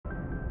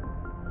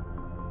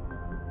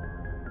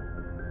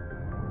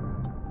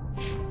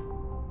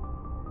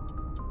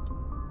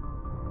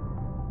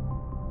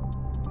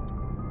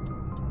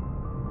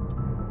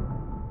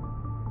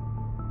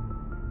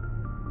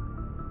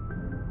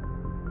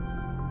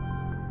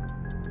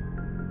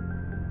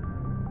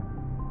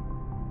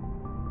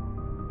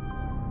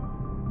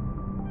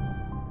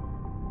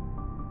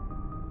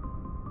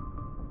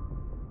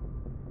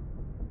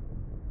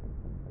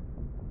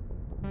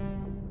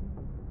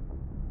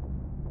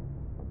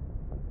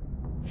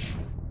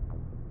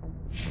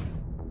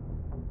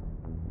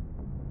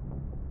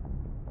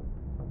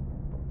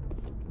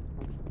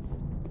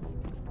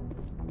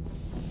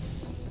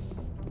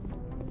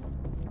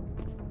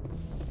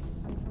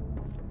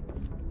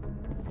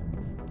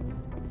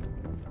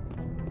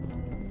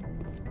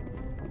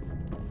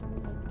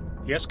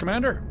Yes,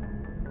 Commander?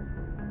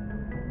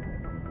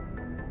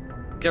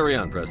 Carry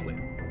on, Presley.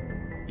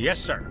 Yes,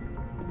 sir.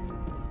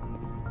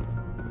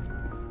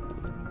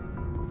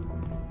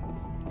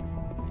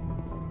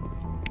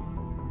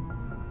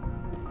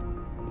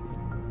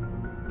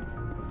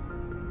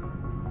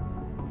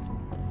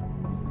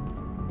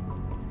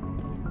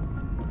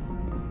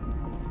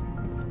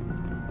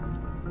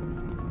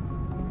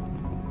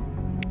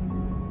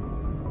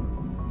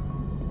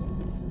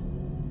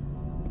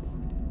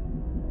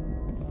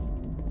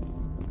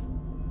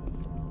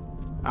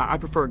 I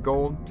prefer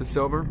gold to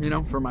silver, you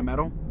know, for my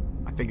medal.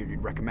 I figured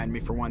you'd recommend me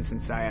for one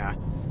since I,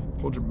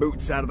 pulled your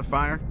boots out of the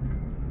fire.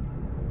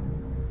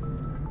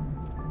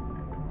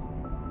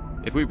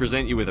 If we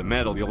present you with a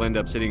medal, you'll end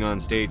up sitting on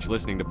stage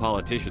listening to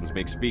politicians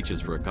make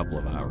speeches for a couple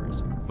of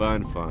hours.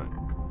 Fun,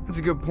 fun. That's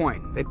a good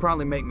point. They'd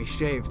probably make me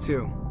shave,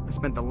 too. I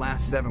spent the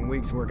last 7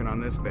 weeks working on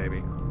this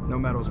baby. No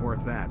medal's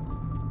worth that.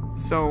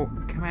 So,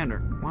 Commander,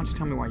 why don't you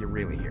tell me why you're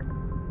really here?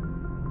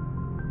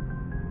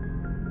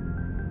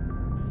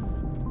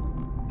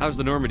 How's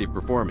the Normandy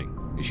performing?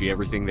 Is she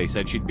everything they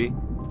said she'd be?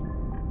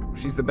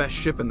 She's the best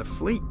ship in the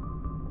fleet.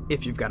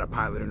 If you've got a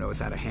pilot who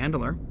knows how to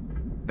handle her.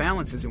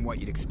 Balance isn't what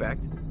you'd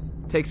expect.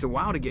 Takes a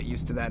while to get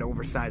used to that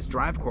oversized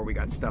drive core we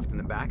got stuffed in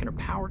the back, and her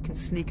power can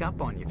sneak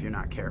up on you if you're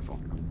not careful.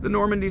 The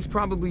Normandy's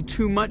probably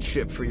too much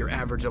ship for your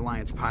average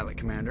Alliance pilot,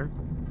 Commander.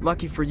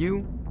 Lucky for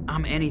you,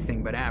 I'm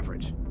anything but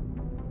average.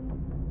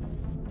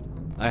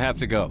 I have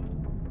to go.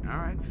 All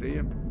right, see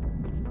you.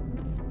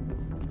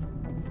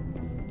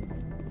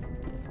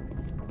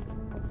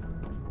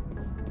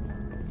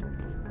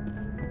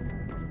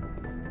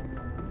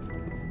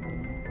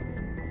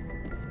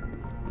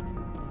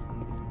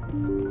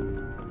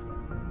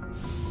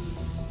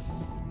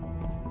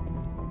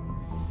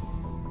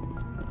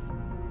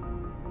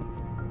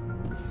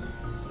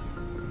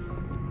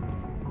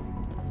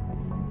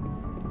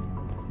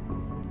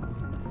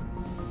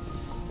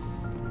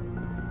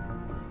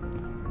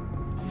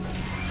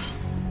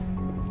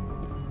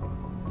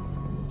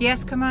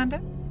 Yes,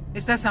 Commander?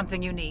 Is there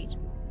something you need?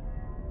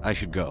 I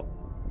should go.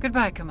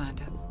 Goodbye,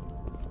 Commander.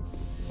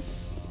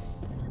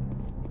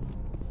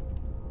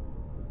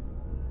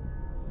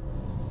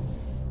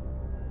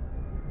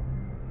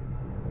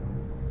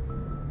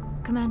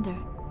 Commander,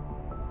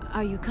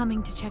 are you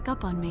coming to check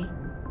up on me?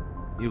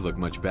 You look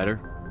much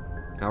better.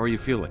 How are you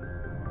feeling?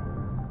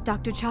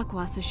 Dr.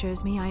 Chakwas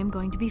assures me I am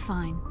going to be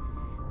fine.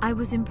 I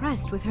was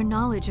impressed with her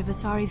knowledge of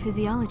Asari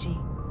physiology.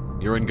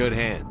 You're in good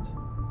hands.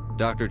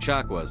 Dr.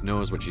 Chakwas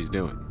knows what she's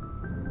doing.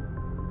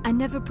 I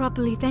never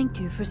properly thanked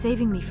you for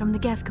saving me from the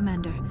Geth,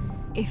 Commander.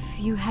 If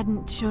you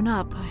hadn't shown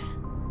up...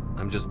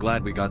 I'm just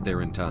glad we got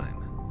there in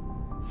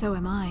time. So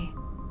am I.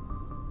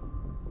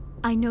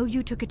 I know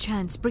you took a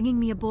chance bringing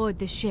me aboard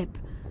this ship.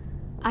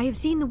 I have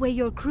seen the way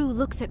your crew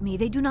looks at me.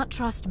 They do not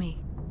trust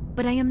me.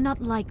 But I am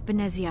not like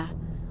Benezia.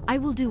 I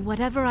will do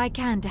whatever I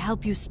can to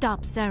help you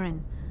stop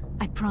Saren.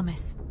 I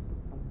promise.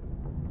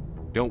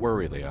 Don't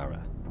worry,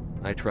 Liara.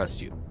 I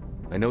trust you.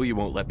 I know you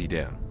won't let me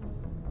down.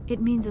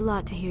 It means a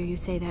lot to hear you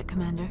say that,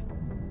 Commander.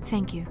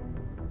 Thank you.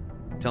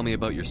 Tell me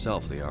about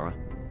yourself, Liara.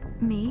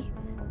 Me?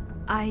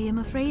 I am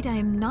afraid I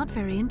am not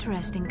very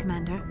interesting,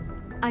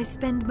 Commander. I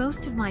spend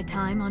most of my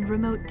time on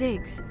remote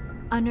digs,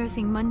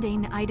 unearthing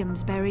mundane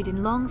items buried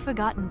in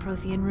long-forgotten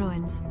Prothean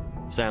ruins.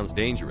 Sounds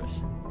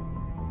dangerous.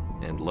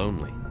 And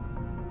lonely.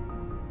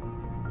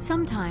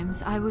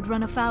 Sometimes I would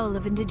run afoul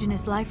of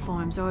indigenous life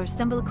forms or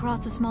stumble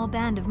across a small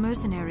band of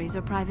mercenaries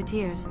or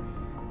privateers,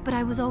 but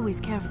I was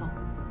always careful.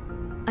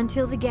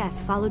 Until the Geth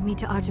followed me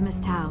to Artemis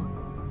Tau,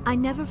 I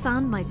never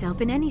found myself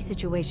in any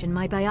situation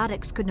my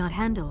biotics could not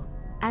handle.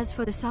 As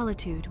for the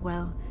solitude,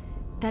 well,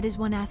 that is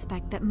one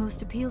aspect that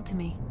most appealed to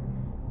me.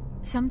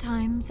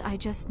 Sometimes I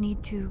just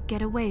need to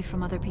get away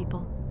from other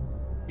people.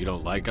 You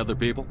don't like other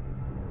people?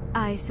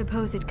 I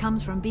suppose it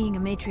comes from being a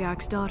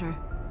matriarch's daughter.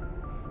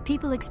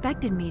 People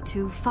expected me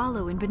to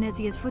follow in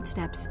Benezia's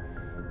footsteps.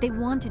 They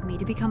wanted me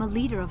to become a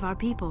leader of our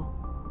people.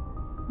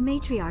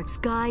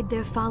 Matriarchs guide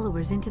their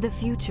followers into the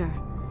future.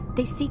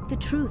 They seek the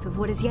truth of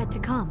what is yet to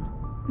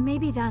come.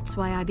 Maybe that's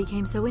why I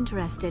became so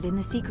interested in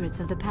the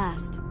secrets of the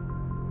past.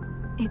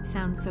 It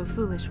sounds so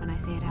foolish when I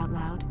say it out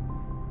loud.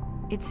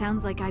 It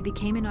sounds like I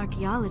became an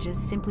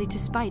archaeologist simply to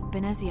spite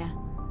Benezia.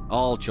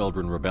 All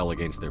children rebel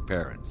against their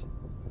parents.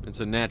 It's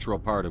a natural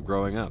part of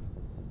growing up.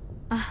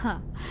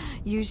 Aha,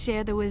 you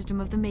share the wisdom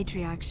of the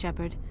matriarch,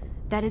 Shepard.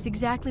 That is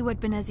exactly what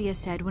Benezia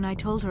said when I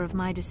told her of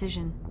my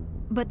decision.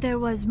 But there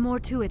was more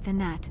to it than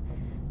that.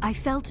 I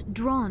felt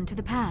drawn to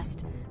the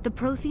past. The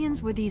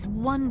Protheans were these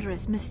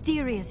wondrous,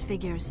 mysterious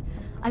figures.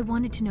 I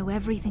wanted to know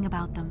everything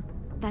about them.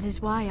 That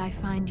is why I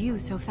find you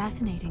so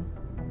fascinating.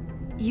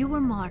 You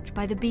were marked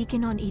by the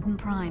beacon on Eden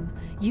Prime.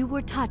 You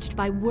were touched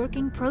by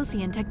working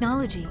Prothean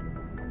technology.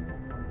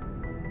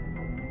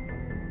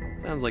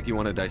 Sounds like you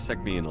want to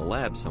dissect me in a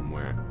lab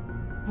somewhere.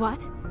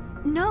 What?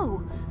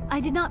 No! I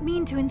did not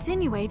mean to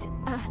insinuate.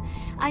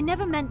 I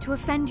never meant to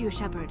offend you,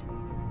 Shepard.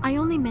 I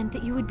only meant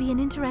that you would be an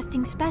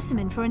interesting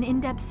specimen for an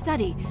in-depth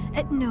study.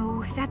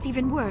 No, that's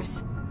even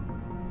worse.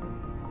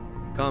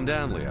 Calm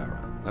down,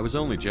 Liara. I was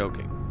only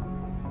joking.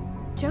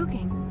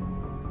 Joking?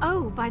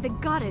 Oh, by the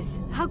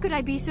goddess, how could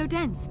I be so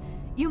dense?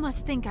 You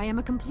must think I am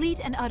a complete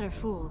and utter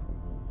fool.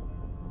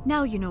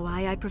 Now you know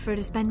why I prefer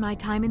to spend my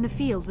time in the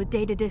field with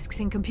data disks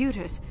and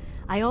computers.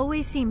 I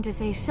always seem to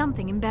say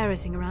something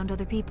embarrassing around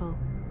other people.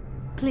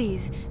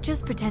 Please,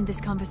 just pretend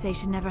this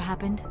conversation never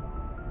happened.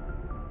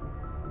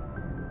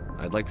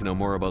 I'd like to know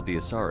more about the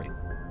Asari.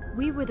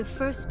 We were the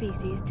first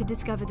species to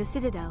discover the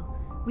Citadel.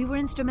 We were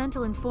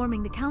instrumental in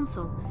forming the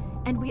Council,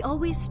 and we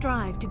always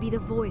strive to be the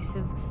voice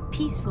of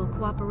peaceful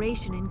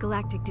cooperation in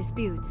galactic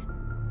disputes.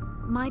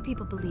 My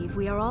people believe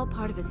we are all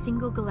part of a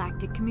single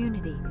galactic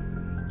community.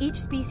 Each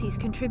species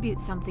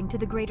contributes something to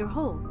the greater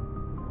whole.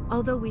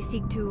 Although we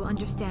seek to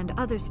understand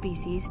other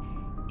species,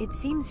 it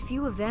seems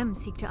few of them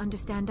seek to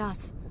understand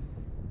us.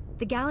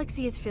 The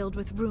galaxy is filled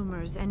with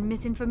rumors and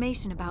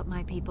misinformation about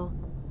my people.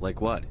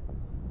 Like what?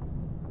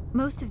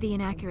 Most of the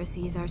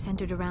inaccuracies are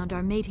centered around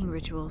our mating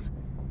rituals.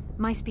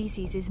 My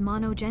species is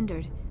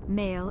monogendered.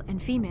 Male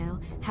and female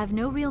have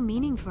no real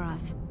meaning for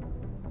us.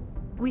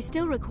 We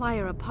still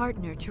require a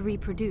partner to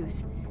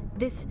reproduce.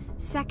 This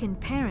second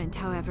parent,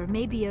 however,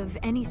 may be of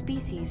any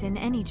species and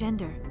any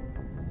gender.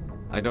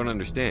 I don't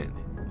understand.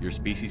 Your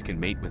species can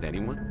mate with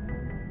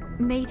anyone?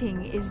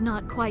 Mating is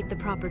not quite the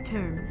proper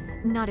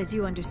term, not as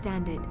you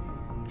understand it.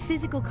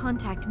 Physical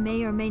contact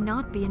may or may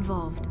not be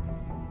involved,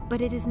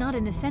 but it is not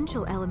an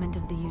essential element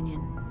of the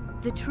union.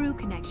 The true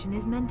connection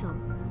is mental.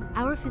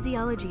 Our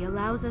physiology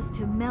allows us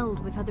to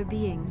meld with other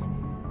beings.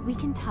 We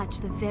can touch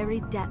the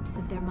very depths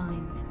of their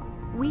minds.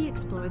 We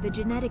explore the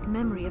genetic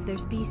memory of their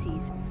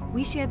species.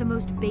 We share the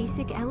most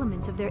basic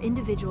elements of their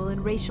individual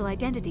and racial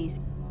identities.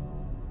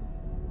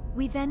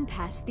 We then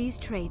pass these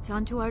traits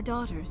on to our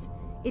daughters.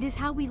 It is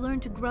how we learn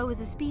to grow as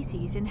a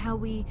species and how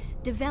we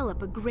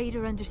develop a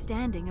greater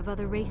understanding of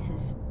other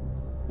races.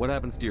 What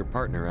happens to your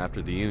partner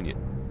after the union?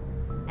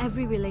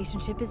 Every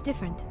relationship is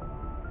different.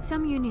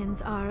 Some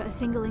unions are a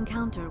single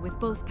encounter with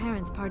both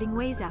parents parting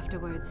ways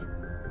afterwards.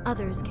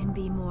 Others can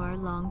be more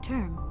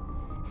long-term.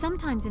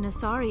 Sometimes an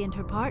Asari and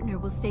her partner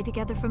will stay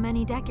together for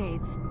many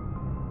decades.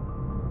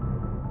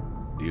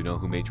 Do you know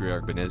who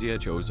Matriarch Benezia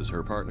chose as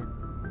her partner?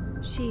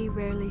 She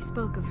rarely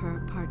spoke of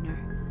her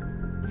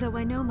partner. Though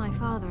I know my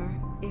father,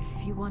 if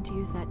you want to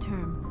use that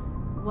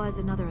term, was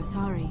another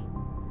Asari.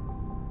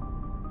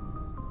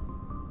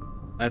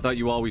 I thought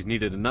you always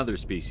needed another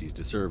species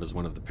to serve as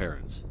one of the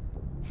parents.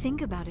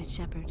 Think about it,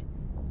 Shepard.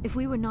 If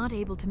we were not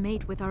able to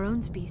mate with our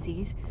own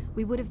species,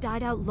 we would have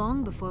died out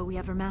long before we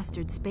ever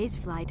mastered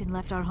spaceflight and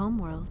left our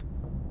homeworld.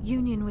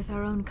 Union with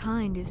our own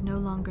kind is no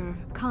longer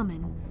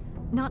common,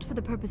 not for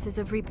the purposes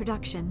of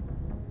reproduction.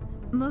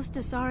 Most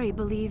Asari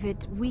believe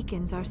it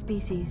weakens our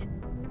species.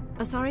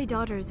 Asari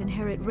daughters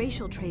inherit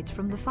racial traits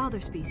from the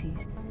father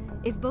species.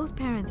 If both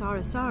parents are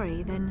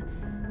Asari, then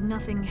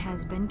nothing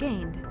has been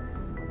gained,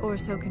 or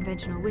so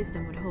conventional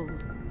wisdom would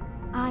hold.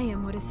 I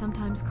am what is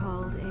sometimes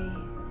called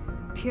a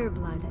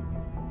pureblood.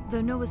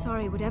 Though no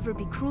Asari would ever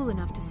be cruel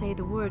enough to say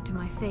the word to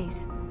my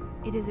face,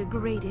 it is a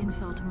great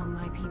insult among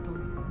my people.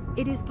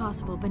 It is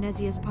possible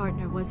Benezia's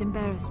partner was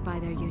embarrassed by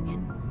their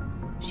union.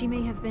 She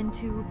may have been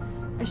too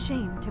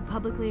ashamed to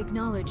publicly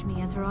acknowledge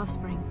me as her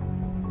offspring.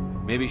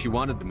 Maybe she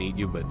wanted to meet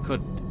you, but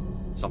couldn't.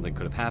 Something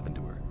could have happened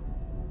to her.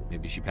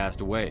 Maybe she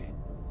passed away.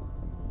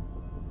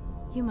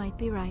 You might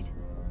be right.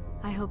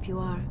 I hope you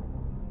are.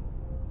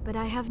 But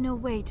I have no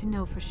way to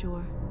know for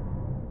sure.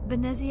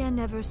 Benezia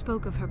never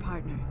spoke of her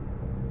partner.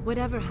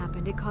 Whatever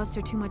happened, it caused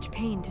her too much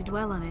pain to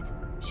dwell on it.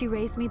 She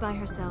raised me by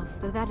herself,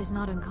 though that is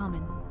not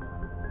uncommon.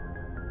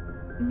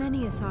 Many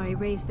Asari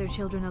raise their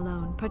children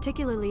alone,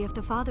 particularly if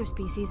the father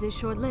species is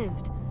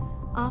short-lived.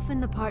 Often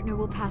the partner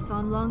will pass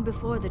on long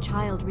before the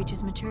child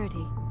reaches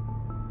maturity.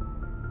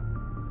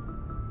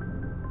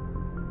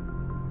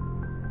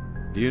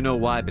 Do you know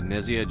why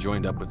Benezia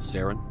joined up with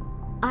Saren?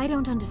 I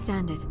don't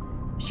understand it.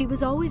 She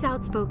was always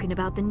outspoken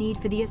about the need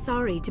for the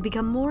Asari to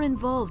become more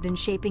involved in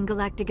shaping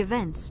galactic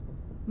events.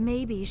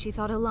 Maybe she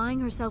thought allying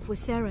herself with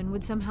Saren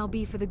would somehow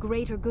be for the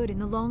greater good in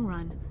the long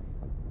run.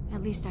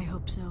 At least I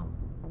hope so.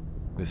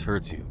 This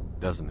hurts you,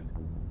 doesn't it?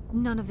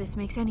 None of this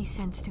makes any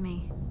sense to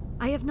me.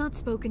 I have not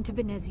spoken to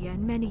Benezia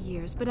in many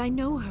years, but I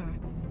know her,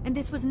 and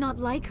this was not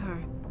like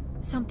her.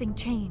 Something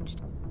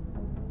changed.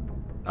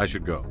 I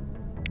should go.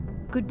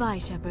 Goodbye,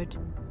 Shepard.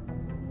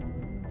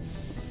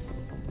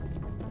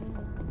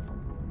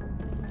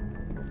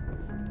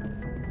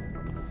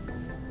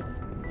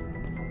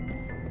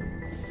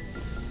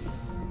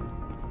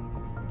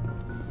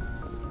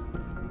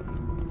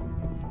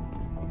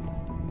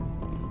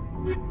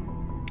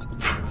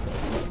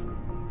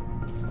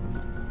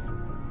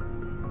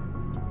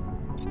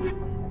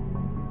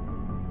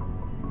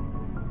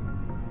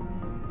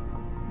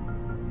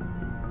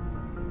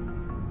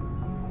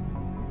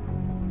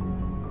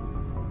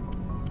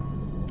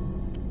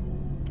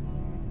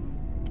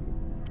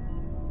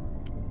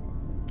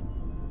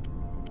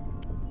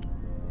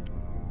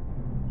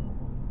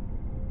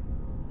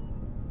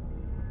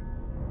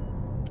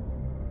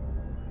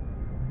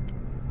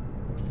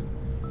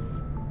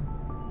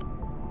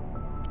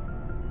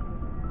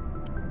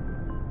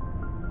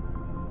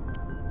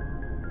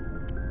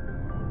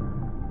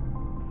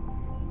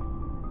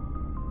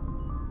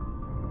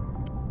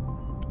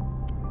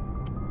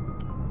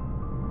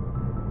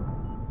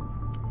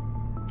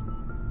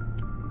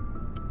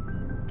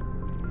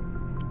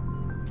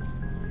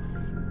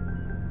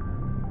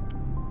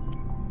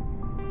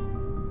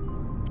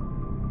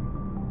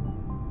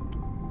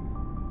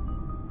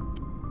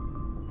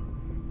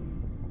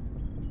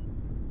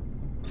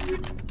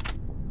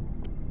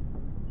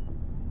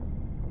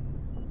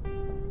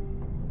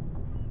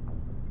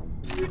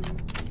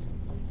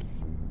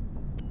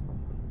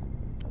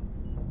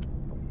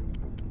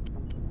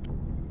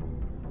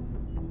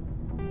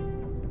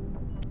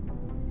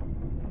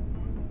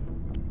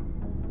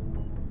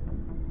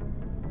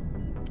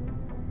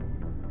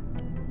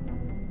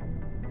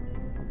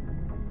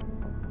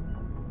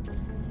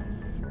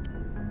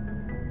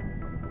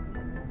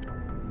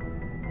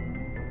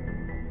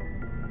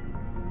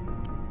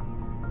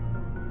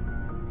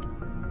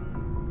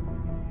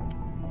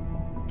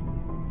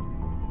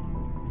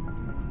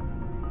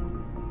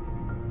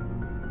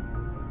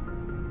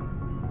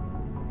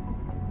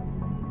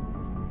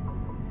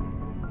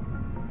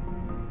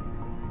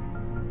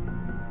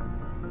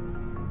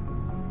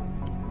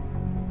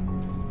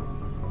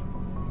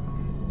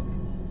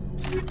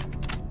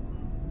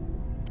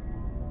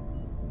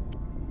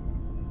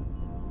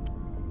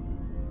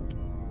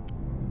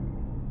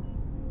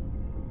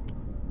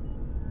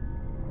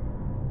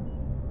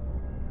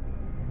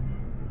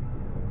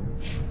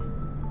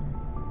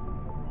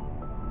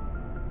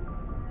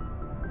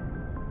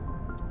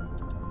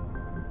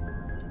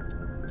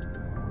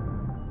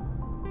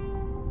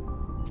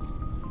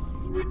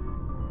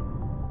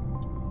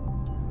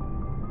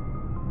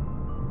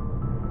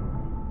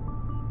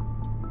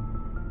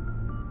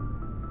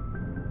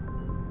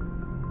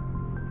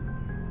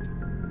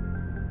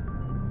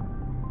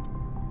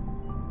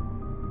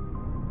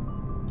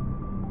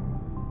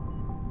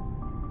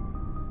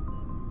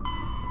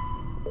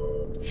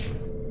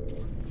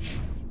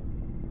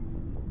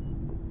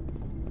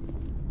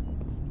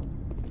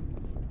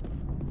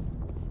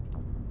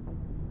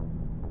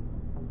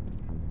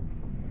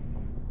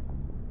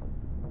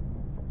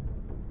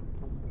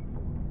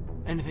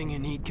 Anything you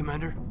need,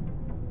 Commander?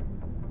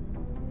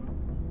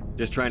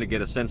 Just trying to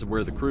get a sense of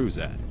where the crew's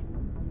at.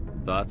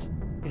 Thoughts?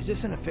 Is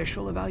this an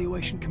official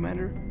evaluation,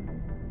 Commander?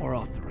 Or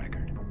off the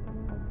record?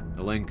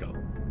 Alenko,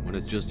 when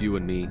it's just you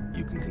and me,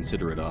 you can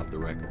consider it off the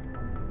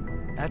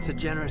record. That's a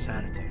generous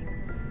attitude.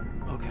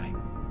 Okay.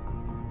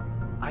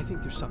 I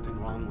think there's something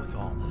wrong with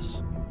all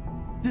this.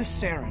 This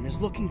Saren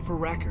is looking for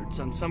records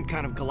on some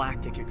kind of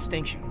galactic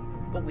extinction,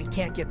 but we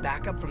can't get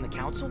backup from the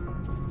Council?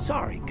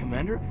 Sorry,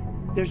 Commander.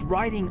 There's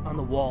writing on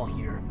the wall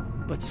here,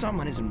 but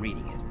someone isn't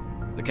reading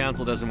it. The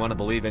Council doesn't want to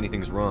believe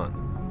anything's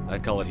wrong.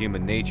 I'd call it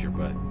human nature,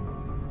 but...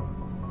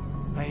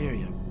 I hear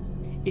you.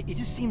 It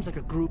just seems like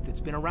a group that's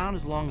been around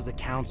as long as the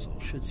Council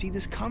should see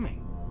this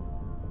coming.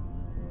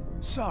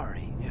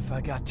 Sorry if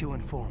I got too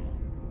informal.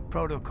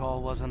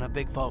 Protocol wasn't a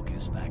big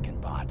focus back in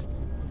Bot.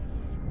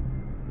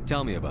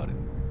 Tell me about it.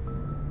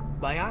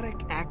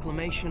 Biotic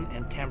acclimation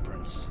and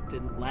temperance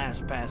didn't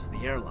last past the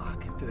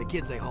airlock. To the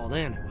kids they hauled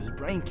in, it was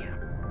brain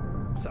camp.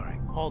 Sorry,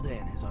 hauled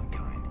in is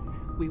unkind.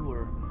 We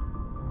were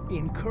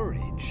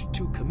encouraged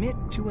to commit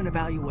to an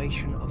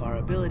evaluation of our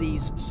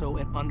abilities so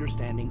an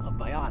understanding of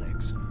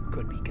biotics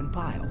could be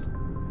compiled.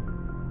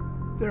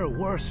 There are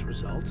worse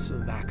results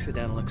of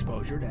accidental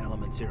exposure to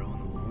element 0 in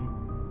the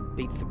womb.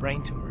 Beats the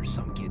brain tumors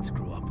some kids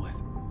grew up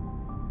with.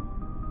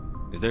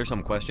 Is there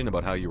some question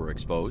about how you were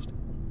exposed?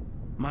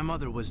 My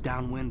mother was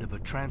downwind of a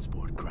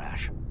transport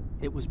crash.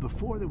 It was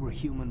before there were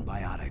human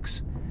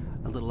biotics,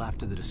 a little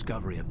after the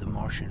discovery of the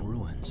Martian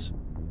ruins.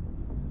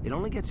 It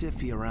only gets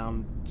iffy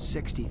around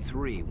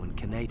 63 when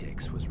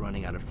Kinetics was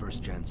running out of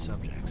first-gen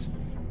subjects.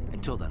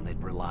 Until then,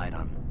 they'd relied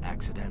on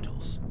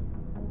accidentals.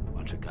 A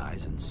bunch of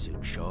guys in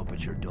suits show up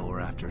at your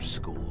door after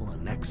school,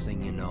 and next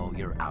thing you know,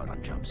 you're out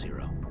on Jump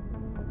Zero.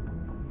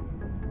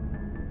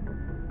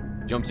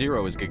 Jump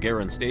Zero is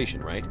Gagarin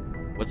Station, right?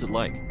 What's it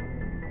like?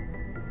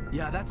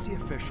 Yeah, that's the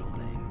official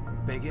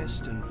name.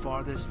 Biggest and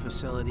farthest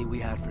facility we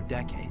had for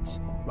decades.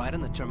 Right on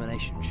the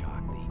termination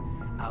shock, the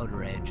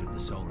outer edge of the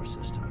solar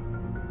system.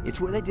 It's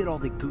where they did all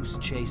the Goose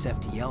Chase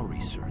FTL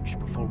research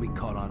before we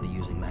caught on to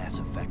using mass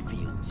effect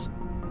fields.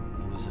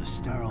 It was a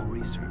sterile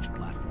research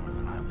platform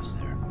when I was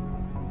there.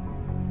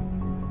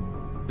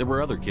 There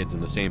were other kids in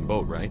the same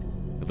boat, right?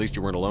 At least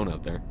you weren't alone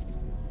out there.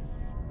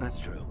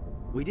 That's true.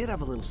 We did have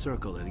a little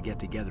circle that'd get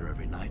together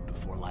every night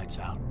before lights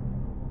out.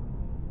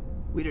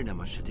 We didn't have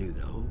much to do,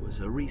 though. It was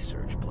a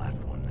research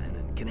platform then,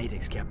 and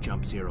Kinetics kept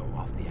Jump Zero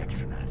off the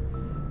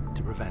extranet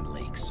to prevent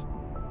leaks.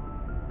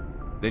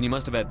 Then you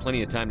must have had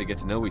plenty of time to get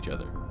to know each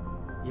other.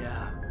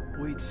 Yeah,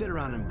 we'd sit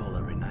around and bull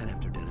every night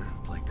after dinner,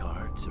 play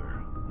cards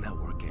or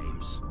network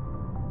games.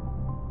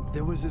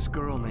 There was this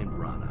girl named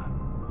Rana,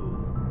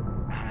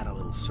 who had a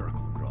little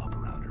circle grow up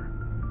around her.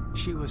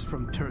 She was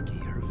from Turkey.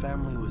 Her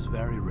family was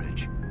very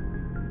rich,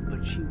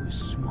 but she was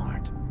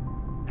smart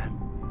and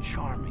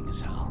charming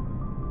as hell.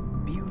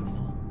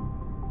 Beautiful,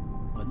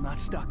 but not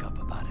stuck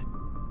up about it.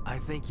 I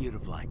think you'd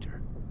have liked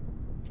her.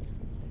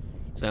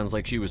 Sounds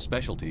like she was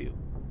special to you.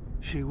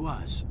 She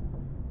was.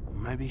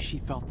 Maybe she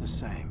felt the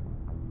same.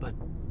 But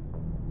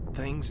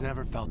things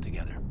never felt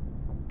together.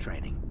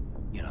 Training,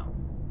 you know.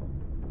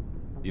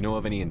 You know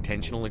of any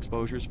intentional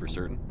exposures for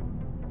certain?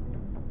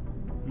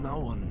 No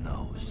one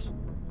knows.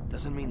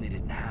 Doesn't mean they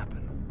didn't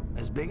happen.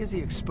 As big as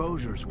the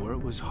exposures were,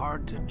 it was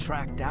hard to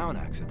track down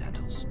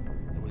accidentals.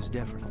 It It was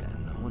different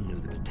then. No one knew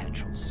the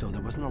potential, so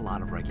there wasn't a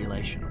lot of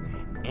regulation.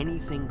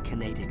 Anything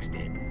Kinetics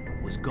did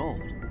was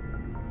gold.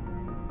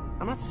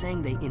 I'm not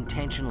saying they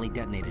intentionally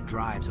detonated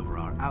drives over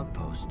our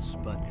outposts,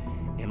 but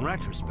in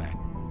retrospect,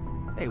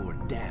 they were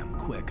damn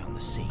quick on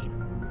the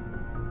scene.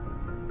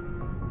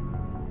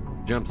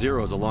 Jump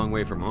Zero's a long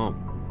way from home.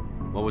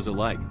 What was it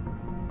like?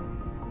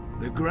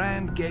 The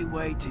grand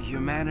gateway to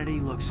humanity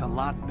looks a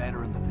lot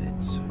better in the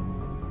vids.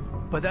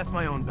 But that's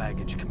my own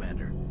baggage,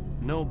 Commander.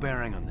 No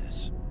bearing on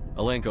this.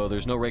 Alenko,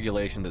 there's no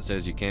regulation that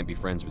says you can't be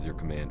friends with your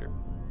commander.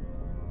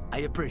 I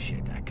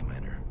appreciate that,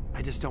 Commander.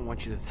 I just don't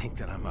want you to think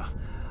that I'm a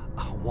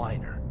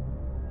whiner.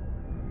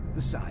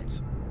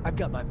 Besides, I've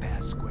got my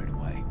past squared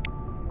away.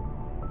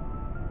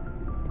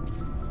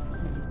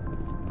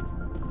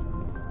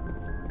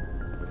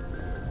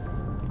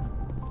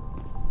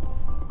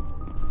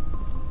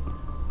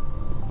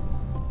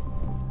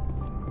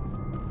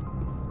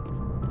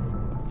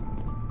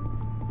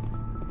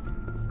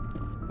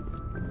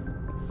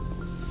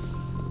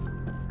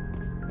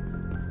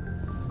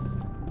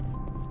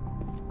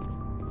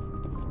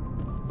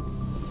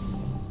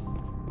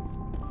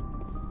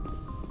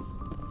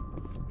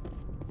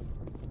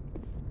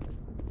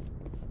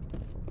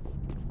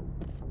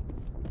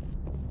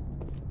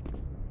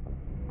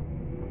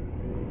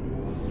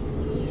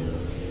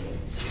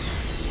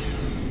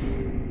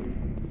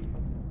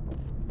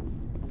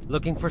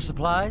 Looking for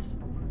supplies?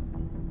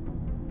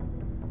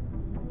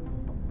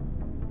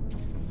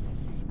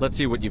 Let's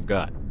see what you've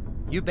got.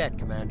 You bet,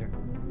 Commander.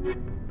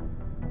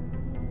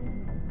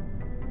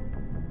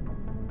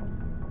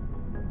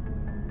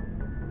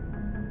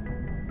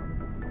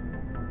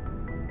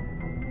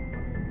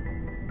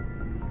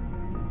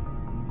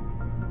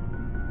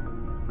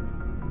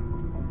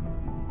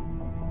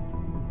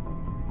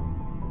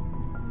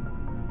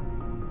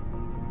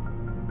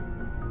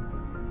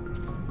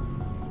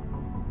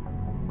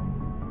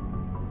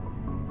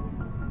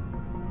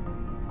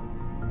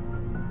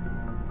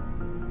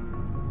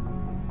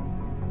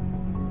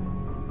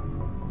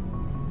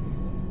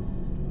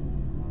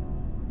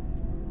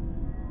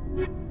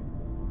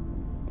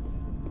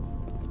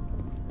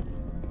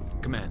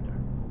 Commander,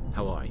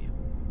 how are you?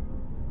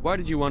 Why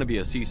did you want to be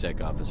a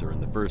CSEC officer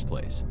in the first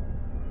place?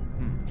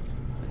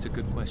 That's a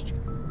good question.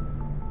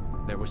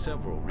 There were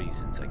several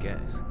reasons, I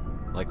guess.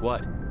 Like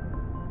what?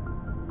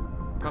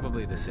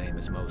 Probably the same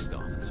as most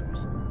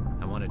officers.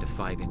 I wanted to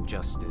fight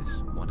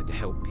injustice, wanted to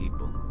help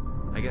people.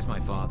 I guess my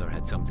father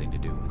had something to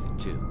do with it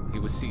too. He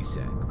was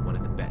CSEC, one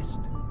of the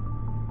best.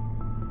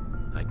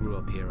 I grew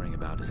up hearing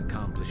about his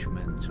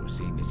accomplishments or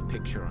seeing his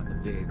picture on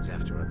the vids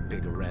after a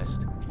big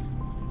arrest.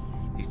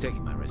 He's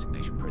taking my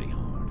resignation pretty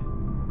hard.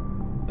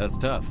 That's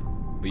tough,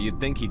 but you'd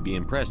think he'd be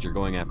impressed you're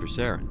going after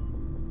Saren.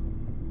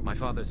 My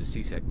father's a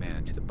CSEC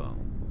man to the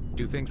bone.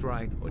 Do things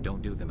right or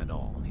don't do them at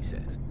all, he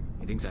says.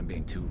 He thinks I'm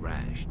being too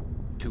rash,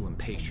 too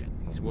impatient.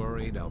 He's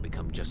worried I'll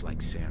become just like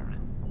Saren.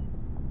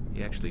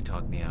 He actually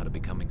talked me out of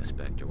becoming a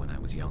Spectre when I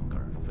was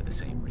younger, for the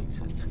same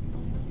reasons.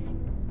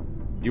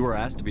 You were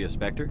asked to be a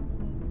Spectre?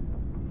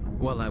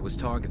 Well, I was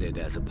targeted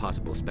as a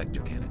possible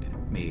Spectre candidate,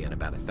 me and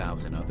about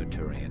 1,000 other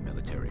Turian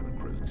military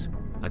recruits.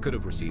 I could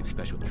have received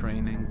special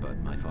training, but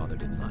my father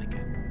didn't like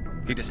it.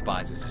 He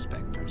despises the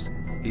Spectres.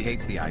 He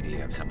hates the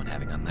idea of someone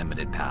having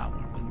unlimited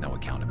power with no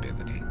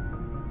accountability.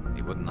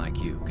 He wouldn't like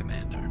you,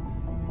 Commander.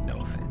 No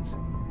offense.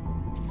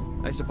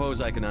 I suppose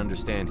I can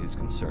understand his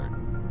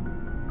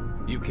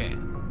concern. You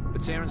can,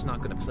 but Saren's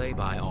not going to play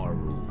by our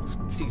rules,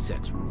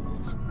 CSEC's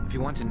rules. If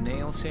you want to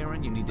nail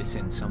Saren, you need to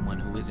send someone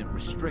who isn't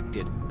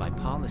restricted by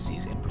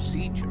policies and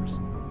procedures.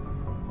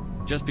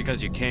 Just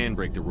because you can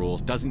break the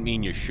rules doesn't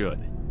mean you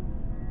should.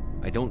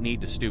 I don't need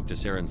to stoop to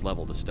Saren's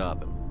level to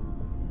stop him.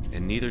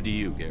 And neither do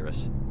you,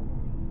 Garrus.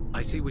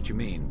 I see what you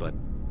mean, but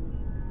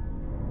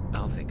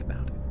I'll think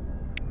about it.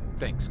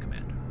 Thanks,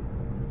 Commander.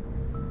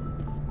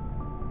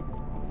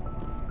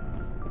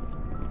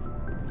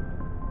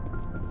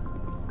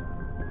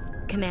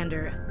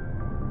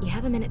 Commander, you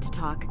have a minute to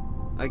talk?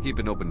 I keep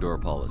an open door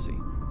policy.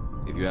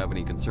 If you have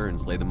any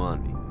concerns, lay them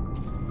on me.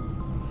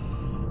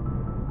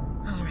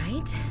 All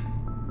right.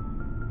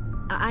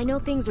 I know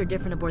things are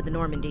different aboard the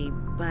Normandy,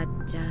 but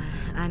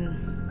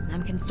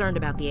I'm concerned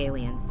about the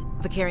aliens,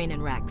 Vicarian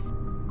and Rex.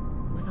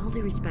 With all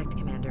due respect,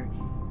 Commander,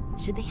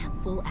 should they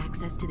have full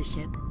access to the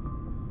ship?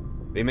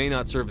 They may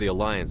not serve the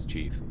Alliance,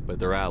 Chief, but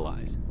they're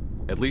allies.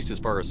 At least as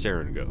far as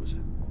Saren goes.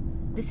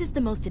 This is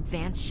the most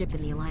advanced ship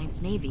in the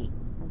Alliance Navy.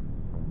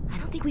 I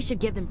don't think we should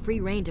give them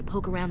free rein to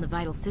poke around the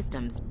vital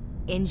systems.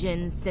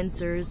 Engines,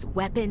 sensors,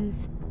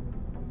 weapons.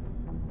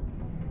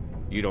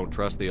 You don't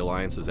trust the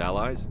Alliance's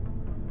allies?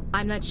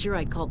 I'm not sure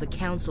I'd call the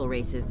Council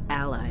races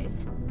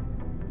allies.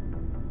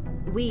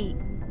 We,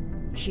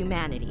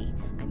 humanity,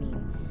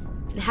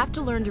 have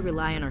to learn to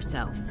rely on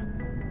ourselves.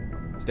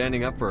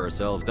 Standing up for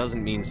ourselves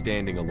doesn't mean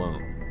standing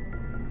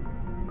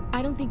alone.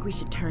 I don't think we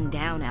should turn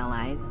down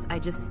allies. I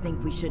just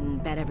think we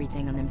shouldn't bet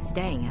everything on them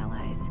staying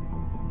allies.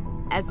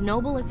 As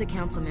noble as the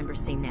Council members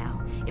seem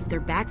now, if their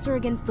backs are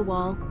against the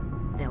wall,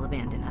 they'll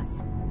abandon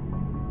us.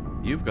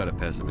 You've got a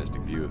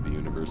pessimistic view of the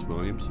universe,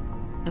 Williams.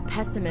 A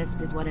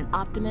pessimist is what an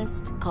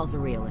optimist calls a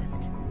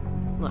realist.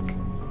 Look,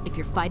 if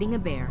you're fighting a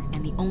bear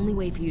and the only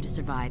way for you to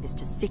survive is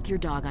to sick your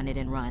dog on it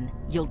and run,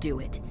 you'll do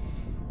it.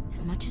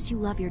 As much as you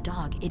love your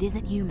dog, it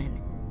isn't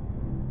human.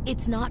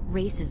 It's not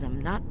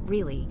racism, not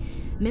really.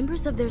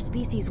 Members of their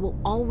species will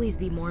always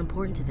be more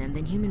important to them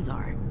than humans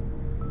are.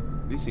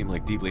 These seem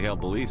like deeply held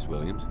beliefs,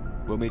 Williams.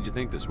 What made you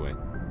think this way?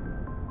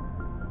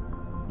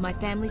 My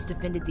family's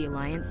defended the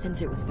Alliance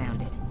since it was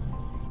founded.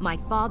 My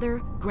father,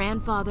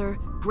 grandfather,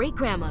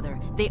 great-grandmother,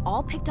 they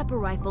all picked up a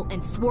rifle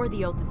and swore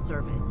the oath of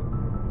service.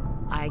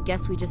 I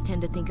guess we just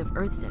tend to think of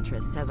Earth's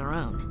interests as our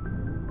own.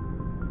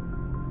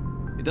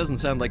 It doesn't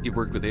sound like you've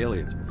worked with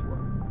aliens before.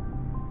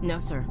 No,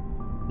 sir.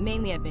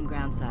 Mainly I've been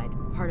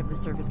groundside, part of the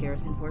surface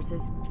garrison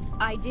forces.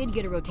 I did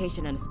get a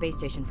rotation on a space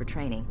station for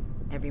training.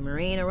 Every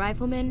Marine a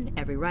rifleman,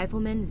 every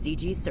rifleman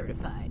ZG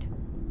certified.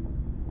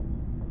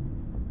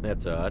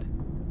 That's odd.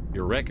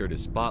 Your record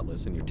is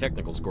spotless and your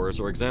technical scores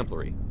are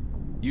exemplary.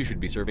 You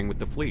should be serving with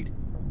the fleet.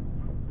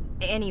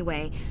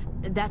 Anyway,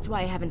 that's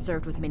why I haven't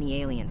served with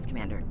many aliens,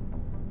 Commander.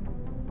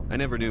 I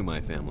never knew my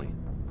family.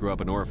 Grew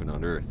up an orphan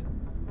on Earth.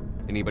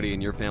 Anybody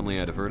in your family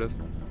I'd have heard of?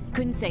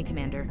 Couldn't say,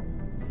 Commander.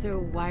 So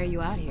why are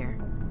you out here?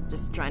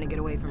 Just trying to get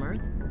away from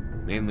Earth?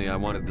 Mainly I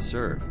wanted to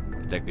serve.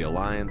 Protect the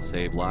Alliance,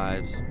 save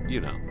lives,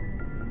 you know.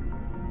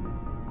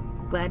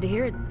 Glad to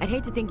hear it. I'd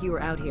hate to think you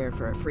were out here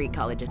for a free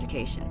college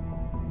education.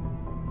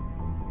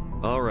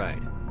 All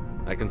right.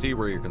 I can see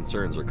where your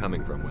concerns are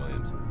coming from,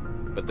 Williams.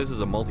 But this is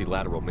a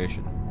multilateral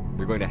mission.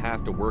 You're going to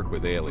have to work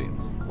with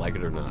aliens, like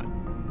it or not.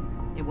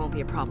 It won't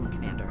be a problem,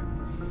 Commander.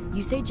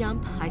 You say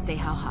jump, I say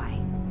how high.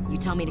 You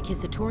tell me to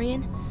kiss a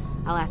Turian,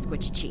 I'll ask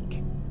which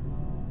cheek.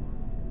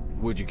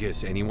 Would you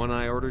kiss anyone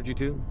I ordered you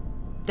to?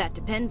 That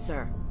depends,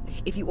 sir.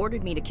 If you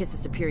ordered me to kiss a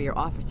superior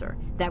officer,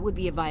 that would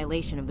be a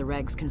violation of the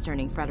regs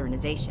concerning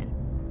fraternization.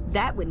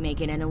 That would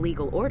make it an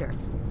illegal order.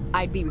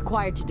 I'd be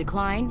required to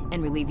decline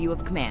and relieve you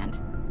of command.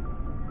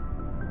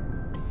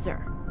 Sir.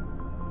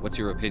 What's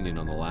your opinion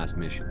on the last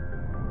mission?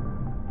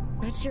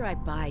 Not sure I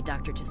buy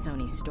Dr.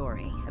 Tassoni's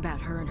story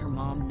about her and her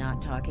mom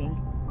not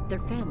talking. They're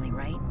family,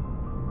 right?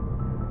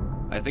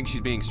 I think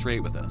she's being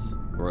straight with us.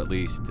 Or at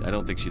least, I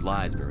don't think she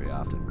lies very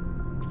often.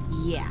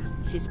 Yeah,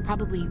 she's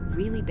probably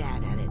really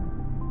bad at it.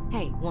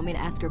 Hey, want me to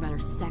ask her about her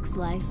sex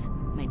life?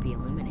 Might be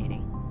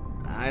illuminating.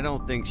 I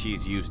don't think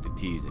she's used to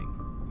teasing.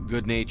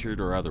 Good-natured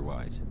or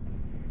otherwise.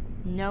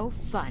 No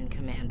fun,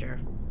 Commander.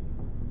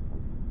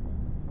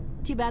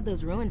 Too bad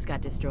those ruins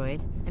got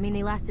destroyed. I mean,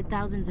 they lasted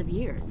thousands of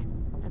years.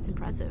 That's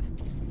impressive.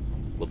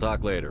 We'll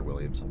talk later,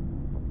 Williams.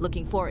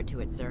 Looking forward to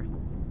it, sir.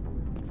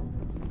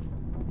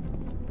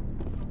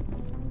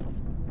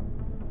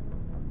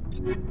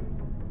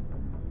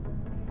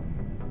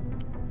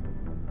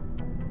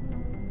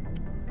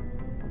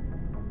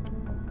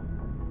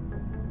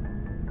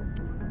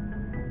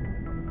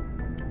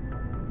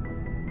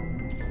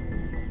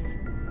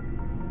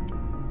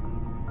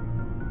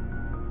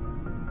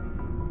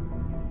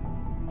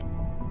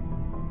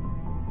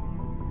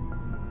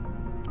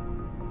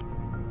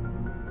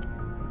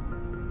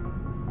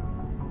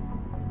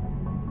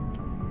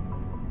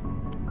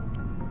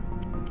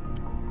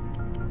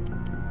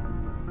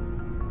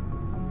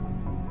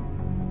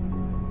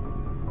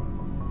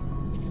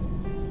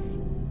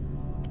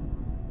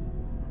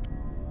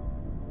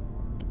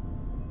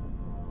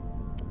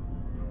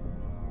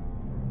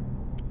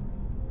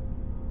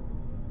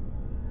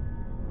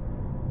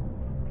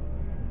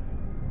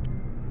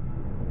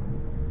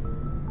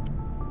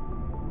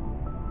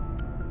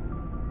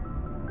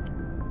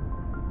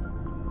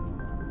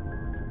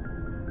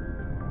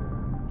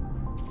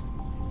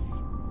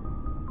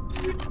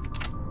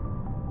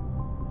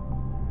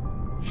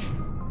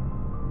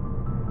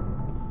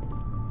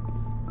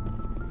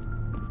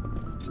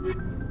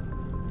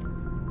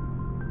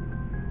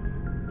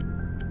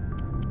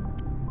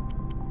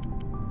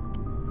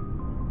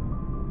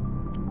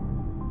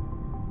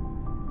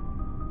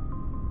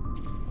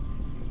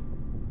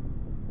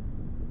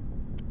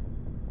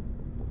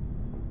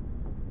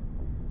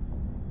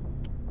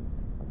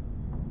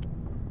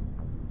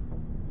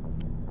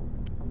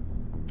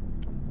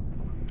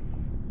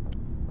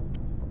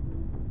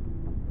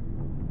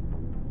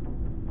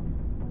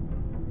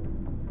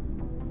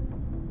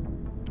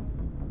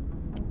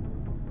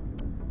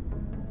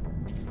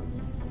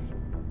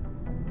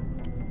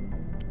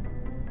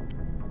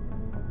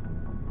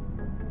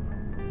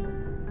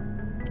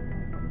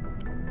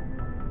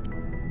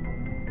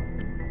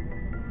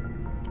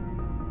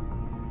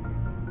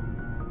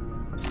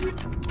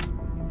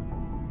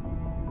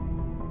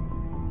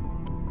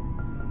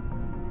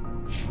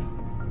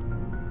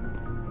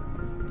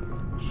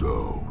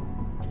 So,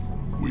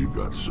 we've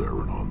got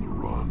Saren on the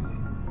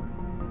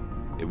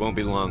run. It won't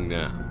be long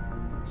now.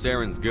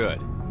 Saren's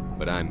good,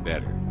 but I'm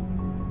better.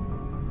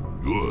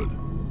 Good.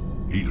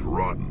 He's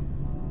rotten.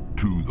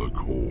 To the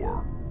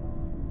core.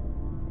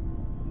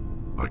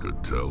 I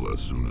could tell as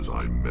soon as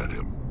I met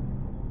him.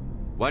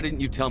 Why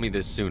didn't you tell me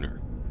this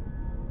sooner?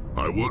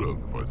 I would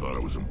have if I thought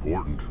it was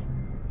important.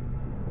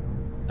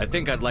 I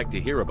think I'd like to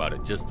hear about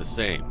it just the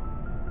same.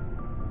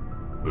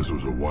 This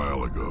was a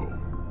while ago.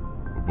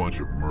 A bunch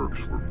of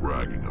mercs were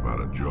bragging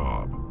about a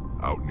job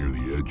out near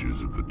the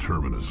edges of the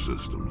Terminus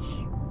systems.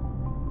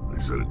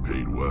 They said it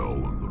paid well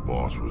and the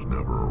boss was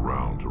never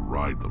around to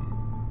ride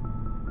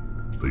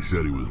them. They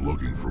said he was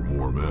looking for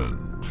more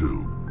men,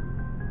 too.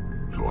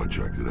 So I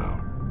checked it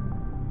out.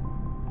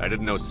 I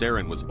didn't know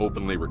Saren was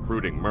openly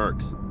recruiting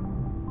mercs.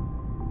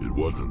 It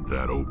wasn't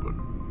that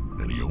open,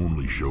 and he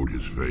only showed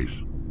his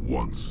face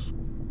once.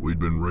 We'd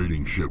been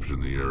raiding ships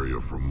in the area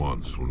for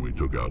months when we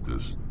took out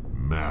this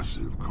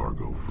massive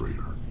cargo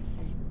freighter.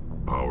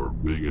 Our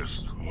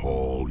biggest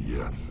haul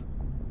yet.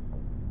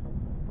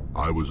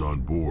 I was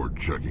on board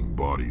checking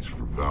bodies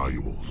for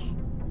valuables,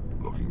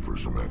 looking for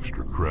some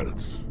extra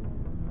credits.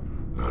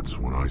 That's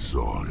when I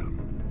saw him.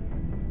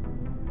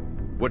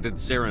 What did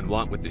Saren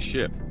want with the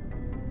ship?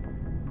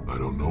 I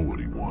don't know what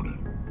he wanted.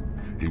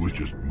 He was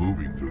just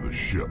moving through the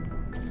ship,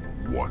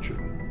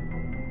 watching.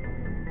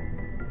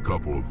 A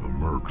couple of the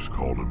mercs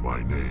called him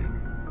by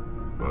name,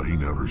 but he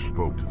never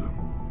spoke to them.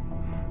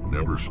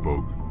 Never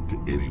spoke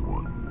to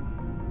anyone.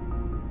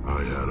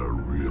 I had a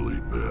really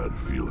bad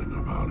feeling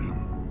about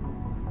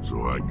him,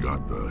 so I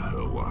got the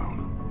hell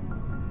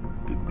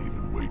out. Didn't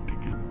even wait to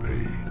get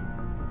paid.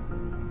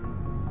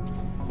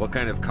 What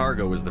kind of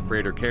cargo was the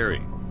freighter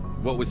carrying?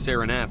 What was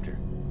Saren after?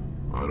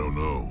 I don't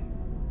know.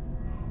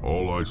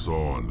 All I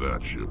saw on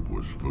that ship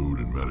was food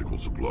and medical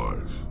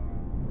supplies.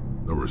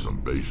 There were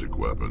some basic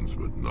weapons,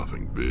 but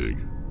nothing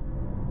big.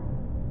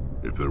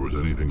 If there was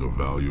anything of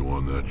value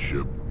on that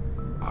ship,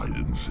 I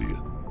didn't see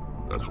it.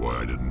 That's why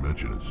I didn't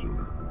mention it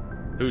sooner.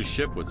 Whose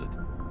ship was it?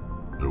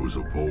 There was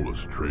a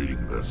Volus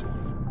trading vessel.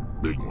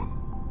 Big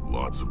one.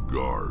 Lots of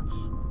guards.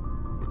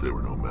 But they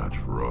were no match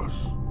for us.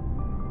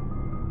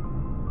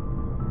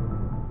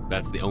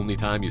 That's the only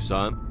time you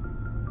saw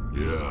him?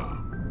 Yeah.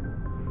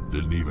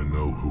 Didn't even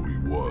know who he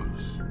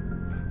was.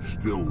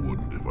 Still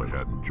wouldn't if I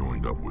hadn't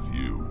joined up with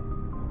you.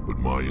 But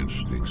my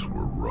instincts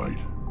were right.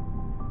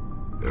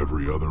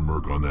 Every other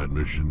merc on that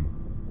mission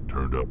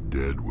turned up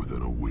dead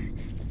within a week.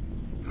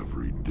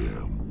 Every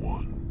damn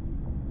one.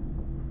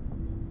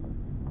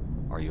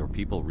 Are your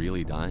people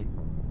really dying?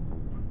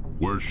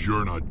 We're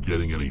sure not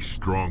getting any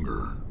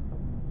stronger.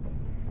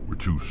 We're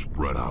too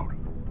spread out.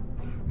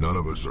 None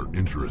of us are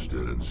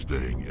interested in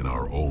staying in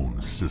our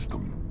own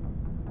system.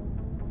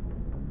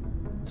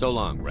 So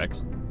long,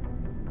 Rex.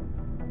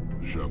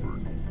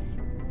 Shepard.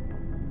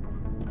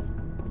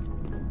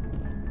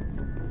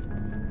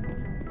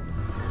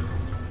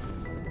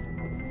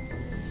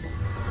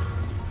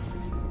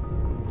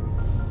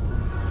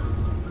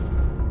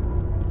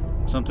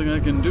 Something I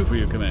can do for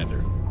you,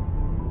 Commander.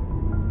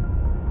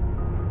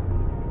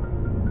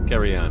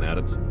 Carry on,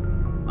 Adams.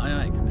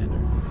 Aye, aye, Commander.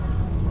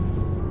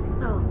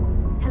 Oh,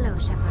 hello,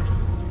 Shepard.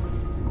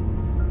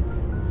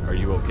 Are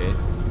you okay?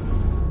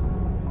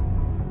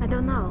 I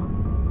don't know.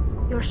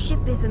 Your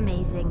ship is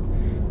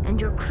amazing, and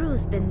your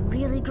crew's been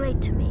really great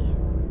to me,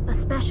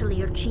 especially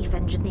your chief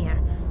engineer.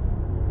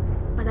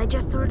 But I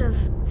just sort of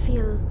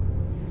feel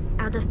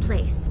out of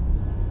place.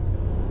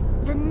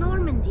 The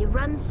Normandy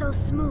runs so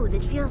smooth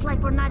it feels like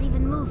we're not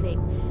even moving,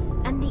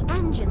 and the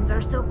engines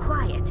are so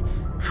quiet.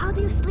 How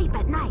do you sleep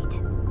at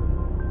night?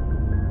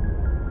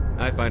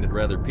 I find it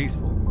rather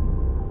peaceful.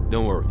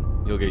 Don't worry,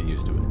 you'll get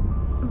used to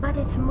it. But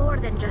it's more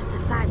than just the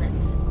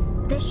silence.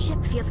 This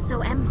ship feels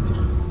so empty.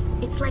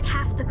 It's like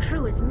half the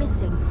crew is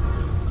missing.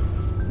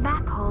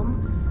 Back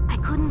home, I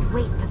couldn't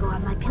wait to go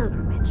on my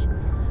pilgrimage.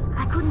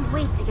 I couldn't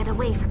wait to get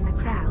away from the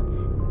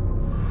crowds.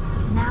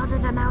 Now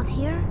that I'm out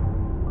here,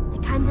 I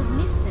kind of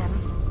miss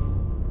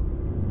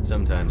them.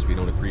 Sometimes we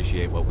don't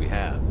appreciate what we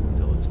have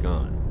until it's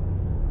gone.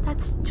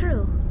 That's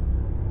true.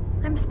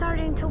 I'm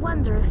starting to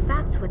wonder if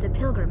that's what the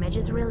pilgrimage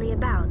is really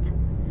about.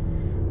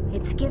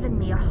 It's given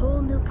me a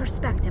whole new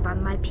perspective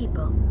on my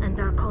people and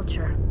our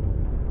culture.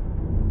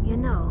 You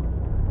know,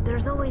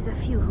 there's always a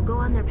few who go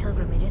on their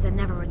pilgrimages and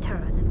never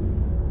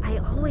return. I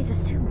always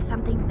assumed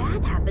something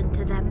bad happened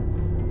to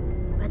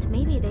them, but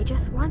maybe they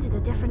just wanted a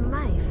different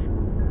life.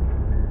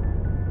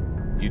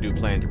 You do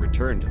plan to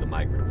return to the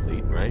migrant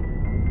fleet, right?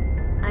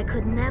 I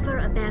could never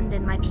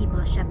abandon my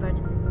people, Shepard.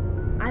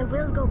 I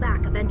will go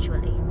back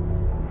eventually,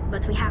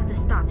 but we have to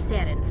stop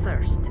Saren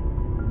first.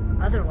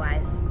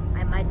 Otherwise,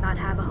 I might not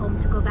have a home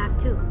to go back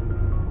to.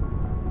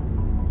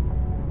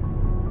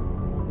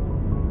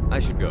 I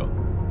should go.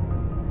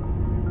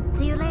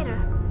 See you later.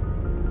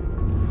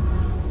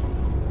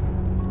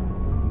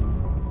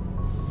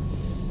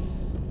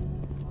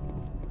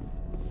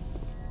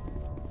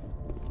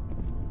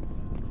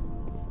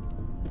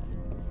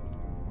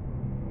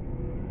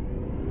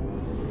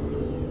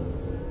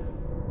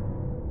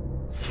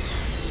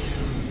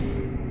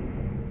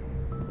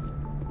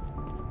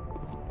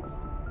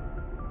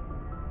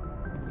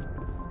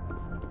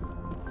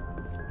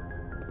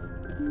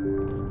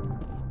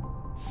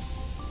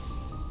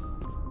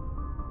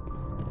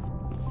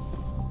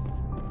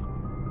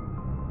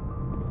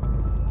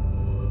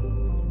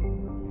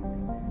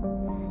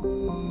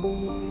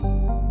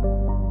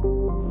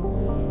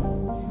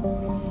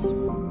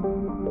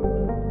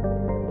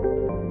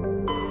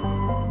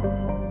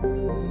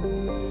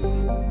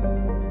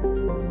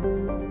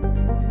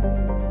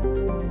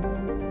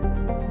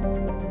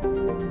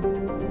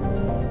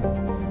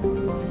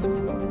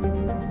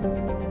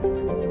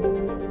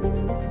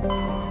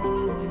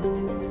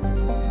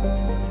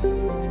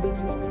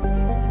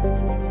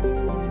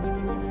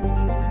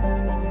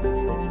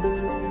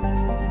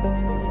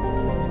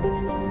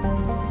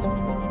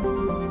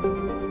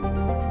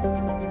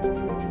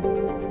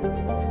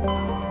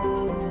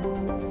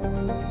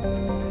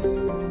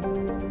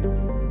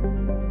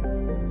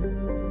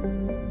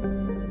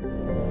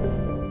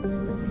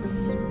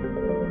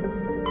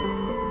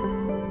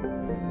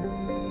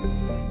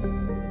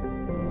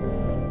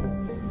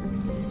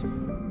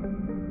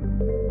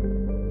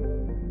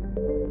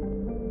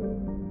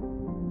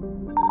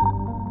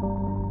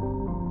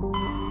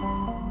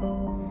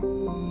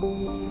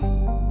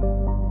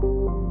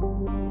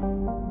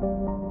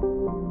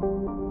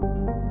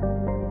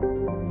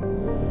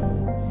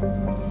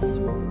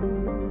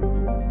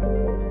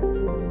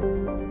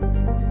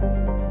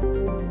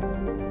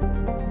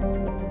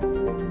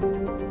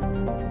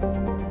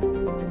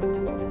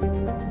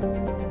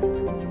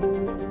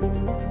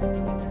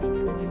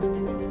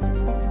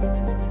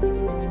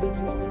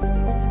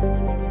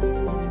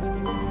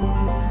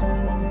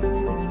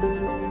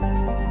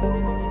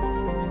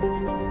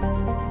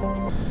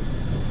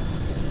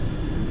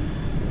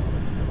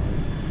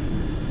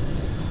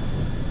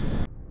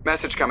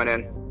 Message coming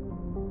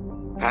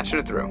in. Patching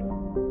it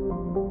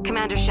through.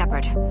 Commander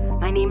Shepard,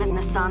 my name is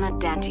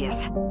Nasana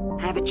Dantius.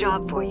 I have a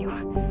job for you.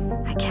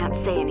 I can't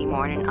say any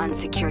more in an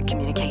unsecured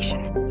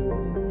communication.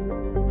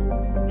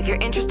 If you're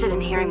interested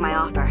in hearing my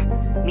offer,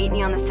 meet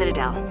me on the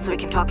Citadel so we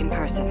can talk in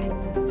person.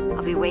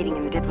 I'll be waiting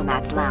in the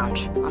Diplomat's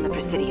Lounge on the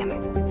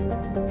Presidium.